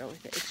beads to go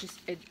with it. It's just,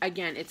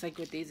 again, it's like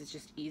with these, it's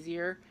just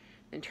easier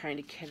than trying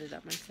to kit it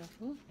up myself.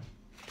 Ooh,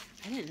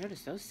 I didn't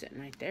notice those sitting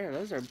right there.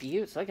 Those are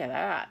beauts. Look at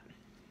that.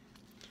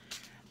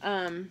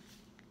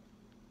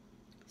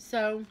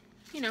 So,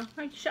 you know,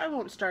 I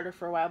won't start her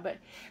for a while, but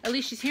at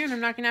least she's here and I'm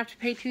not going to have to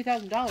pay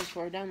 $2,000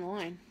 for her down the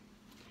line.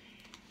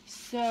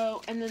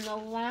 So, and then the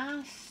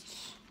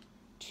last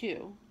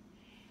two,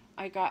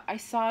 I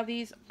saw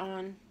these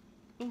on,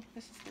 ooh,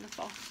 this is going to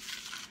fall,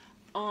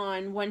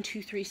 on 1,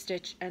 2, 3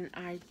 Stitch, and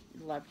I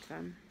loved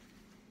them.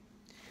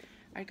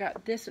 I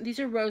got this, these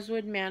are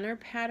Rosewood Manor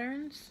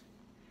patterns,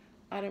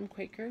 Autumn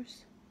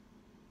Quakers.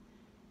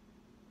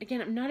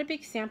 Again, I'm not a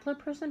big sampler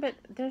person, but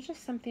there's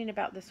just something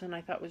about this one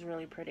I thought was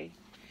really pretty.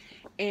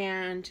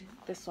 And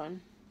this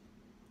one.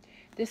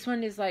 This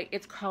one is like,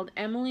 it's called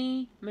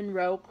Emily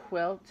Monroe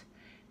Quilt.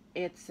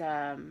 It's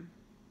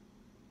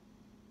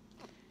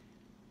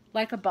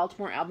like a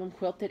Baltimore album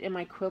quilt that in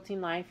my quilting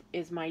life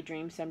is my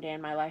dream. Someday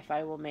in my life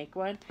I will make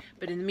one.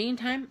 But in the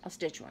meantime, I'll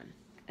stitch one.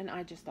 And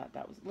I just thought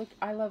that was, look,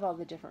 I love all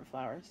the different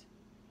flowers.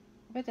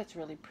 I bet that's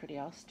really pretty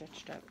all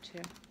stitched up too.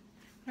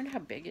 I wonder how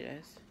big it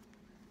is.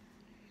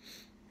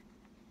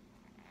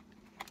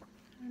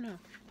 I don't know.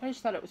 I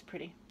just thought it was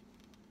pretty.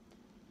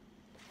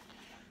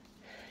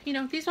 You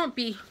know, these won't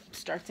be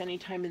starts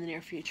anytime in the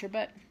near future,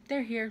 but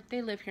they're here.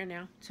 They live here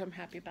now, so I'm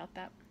happy about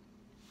that.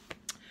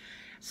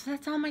 So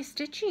that's all my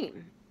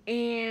stitching.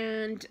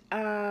 And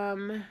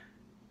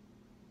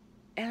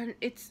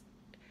it's,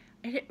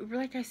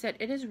 like I said,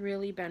 it has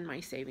really been my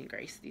saving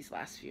grace these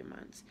last few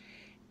months.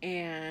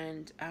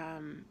 And I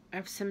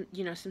have some,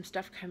 you know, some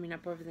stuff coming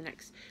up over the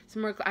next,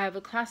 some more. I have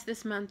a class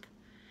this month.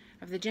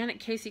 I have the Janet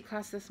Casey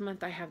class this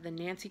month. I have the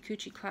Nancy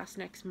Cucci class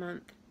next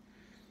month.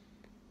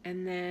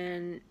 And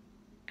then,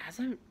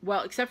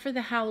 well, except for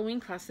the Halloween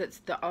class, that's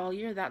the all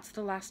year, that's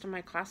the last of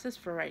my classes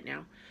for right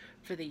now,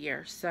 for the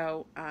year.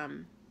 So,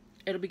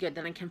 it'll be good.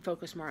 Then I can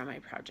focus more on my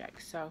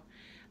projects. So,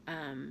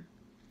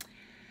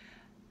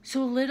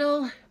 so a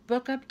little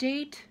book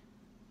update.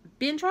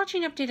 Binge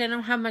watching update. I don't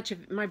know how much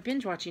of my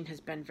binge watching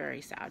has been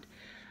very sad.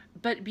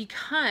 But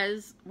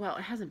because, well,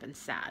 it hasn't been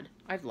sad.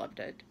 I've loved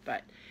it.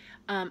 But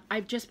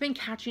I've just been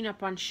catching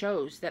up on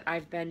shows that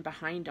I've been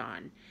behind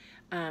on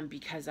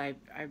because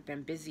I've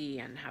been busy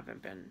and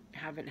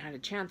haven't had a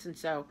chance. And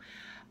so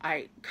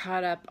I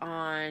caught up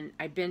on,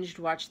 I binged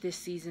watched this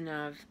season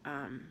of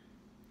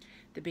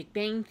The Big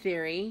Bang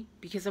Theory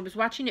because I was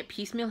watching it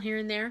piecemeal here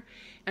and there.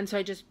 And so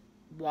I just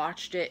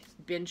watched it,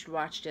 binged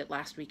watched it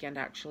last weekend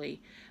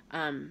actually,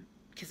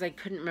 because I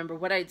couldn't remember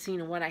what I'd seen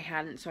and what I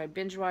hadn't. So I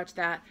binge watched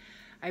that.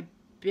 I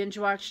binge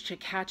watched to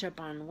catch up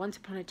on Once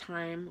Upon a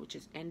Time, which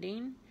is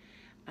ending,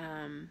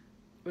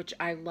 which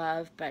I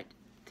love, but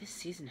this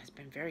season has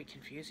been very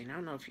confusing. I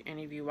don't know if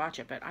any of you watch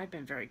it, but I've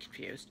been very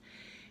confused.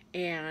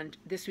 And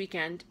this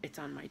weekend, it's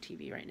on my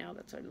TV right now.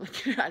 That's what I'm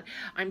looking at.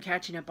 I'm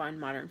catching up on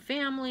Modern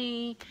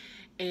Family.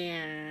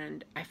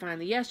 And I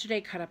finally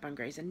yesterday caught up on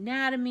Grey's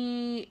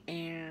Anatomy.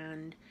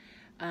 And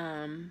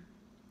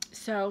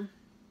so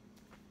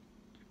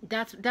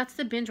that's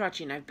the binge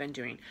watching I've been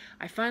doing.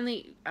 I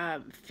finally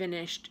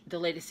finished the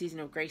latest season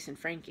of Grace and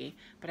Frankie.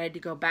 But I had to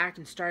go back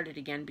and start it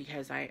again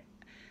because I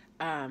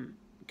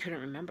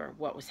couldn't remember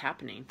what was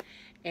happening.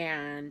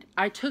 And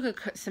I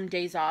took some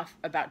days off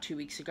about 2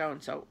 weeks ago,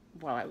 and so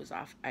while I was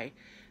off, I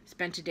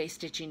spent a day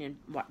stitching and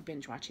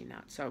binge watching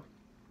that. So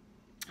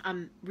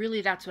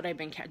really that's what I've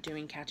been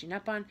doing, catching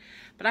up on.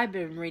 But I've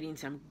been reading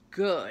some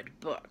good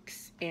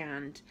books,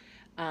 and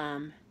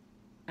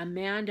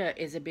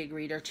Amanda is a big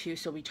reader too,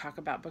 so we talk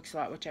about books a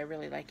lot, which I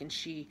really like, and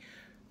she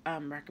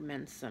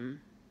recommends some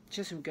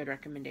good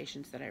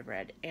recommendations that I've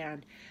read.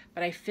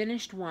 But I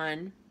finished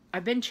one.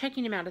 I've been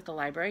checking them out at the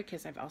library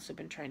because I've also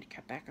been trying to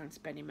cut back on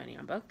spending money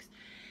on books.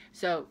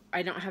 So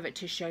I don't have it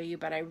to show you,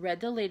 but I read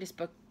the latest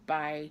book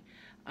by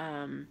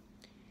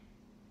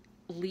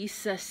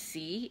Lisa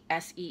C.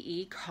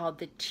 S-E-E, called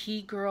The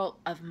Tea Girl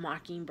of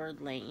Mockingbird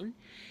Lane.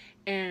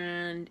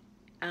 And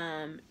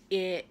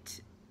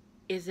it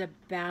is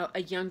about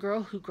a young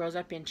girl who grows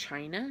up in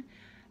China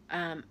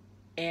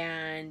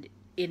and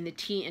in the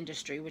tea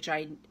industry, which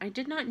I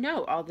did not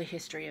know all the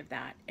history of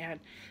that, and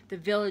the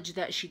village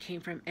that she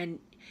came from. And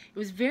it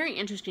was very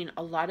interesting.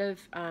 A lot of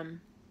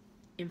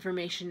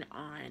information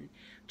on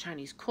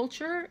Chinese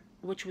culture,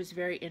 which was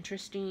very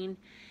interesting,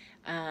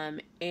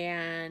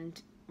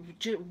 and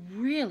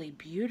really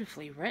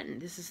beautifully written.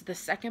 This is the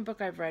second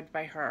book I've read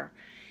by her,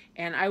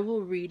 and I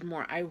will read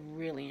more. I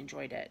really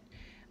enjoyed it.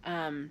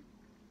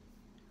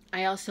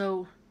 I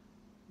also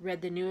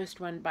read the newest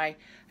one by, I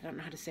don't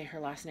know how to say her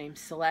last name,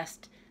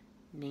 Celeste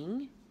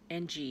Ning,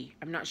 N-G,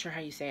 I'm not sure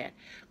how you say it,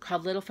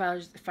 called Little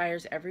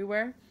Fires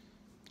Everywhere.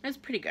 It's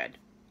pretty good.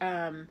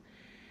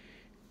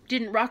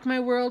 didn't rock my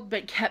world,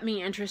 but kept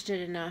me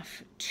interested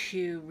enough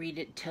to read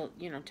it till,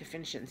 you know, to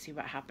finish it and see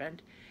what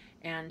happened.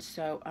 And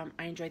so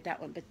I enjoyed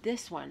that one. But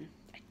this one,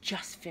 I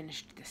just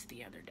finished this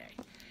the other day.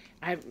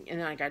 And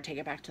then I got to take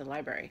it back to the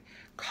library.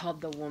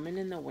 Called The Woman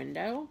in the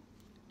Window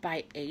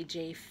by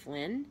A.J.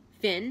 Finn.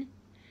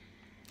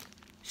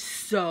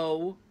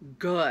 So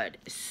good.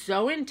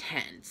 So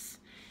intense.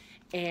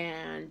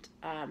 And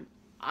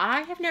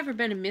I have never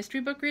been a mystery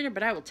book reader,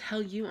 but I will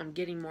tell you I'm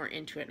getting more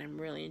into it and I'm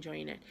really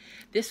enjoying it.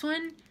 This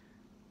one,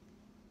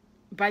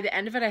 by the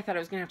end of it, I thought I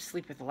was going to have to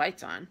sleep with the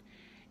lights on.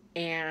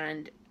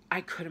 And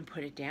I couldn't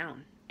put it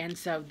down. And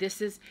so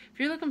this is, if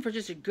you're looking for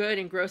just a good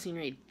engrossing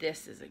read,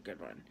 this is a good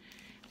one.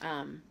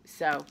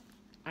 So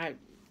I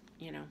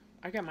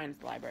got mine at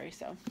the library,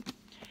 so,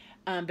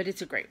 but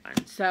it's a great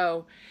one.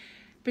 So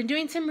been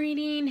doing some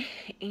reading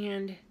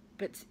and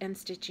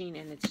stitching,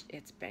 and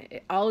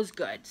all is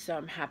good. So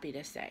I'm happy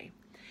to say.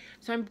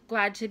 So I'm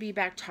glad to be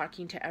back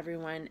talking to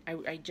everyone.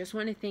 I just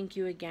want to thank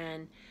you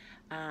again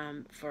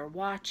for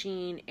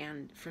watching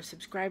and for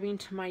subscribing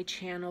to my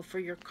channel, for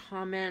your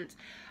comments.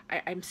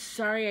 I'm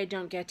sorry I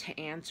don't get to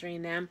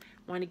answering them.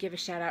 I want to give a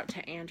shout out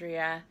to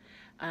Andrea.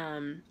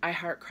 I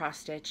heart cross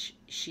stitch.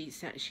 She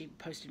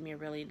posted me a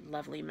really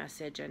lovely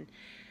message, and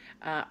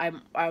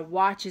I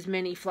watch as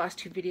many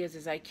Flosstube videos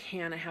as I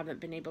can. I haven't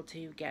been able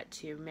to get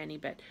to many,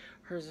 but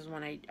hers is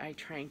one I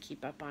try and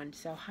keep up on.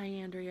 So hi,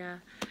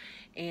 Andrea.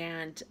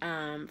 And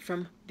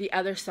from the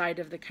other side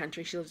of the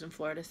country, she lives in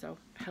Florida, so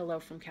hello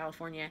from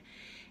California.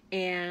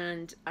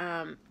 And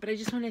but I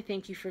just want to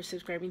thank you for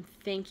subscribing.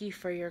 Thank you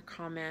for your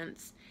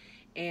comments,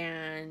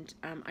 and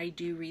I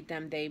do read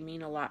them. They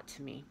mean a lot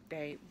to me.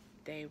 They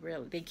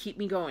keep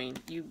me going.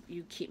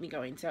 You keep me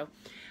going. So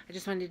I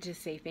just wanted to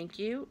say thank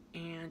you,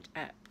 and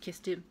kiss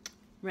to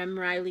Rem,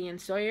 Riley, and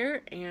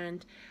Sawyer,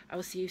 and I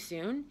will see you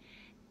soon.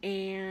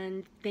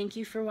 And thank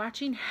you for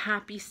watching.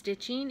 Happy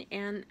stitching,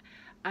 and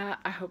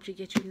I hope to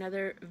get you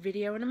another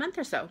video in a month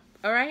or so.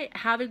 All right,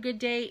 have a good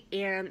day,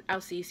 and I'll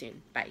see you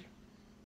soon. Bye.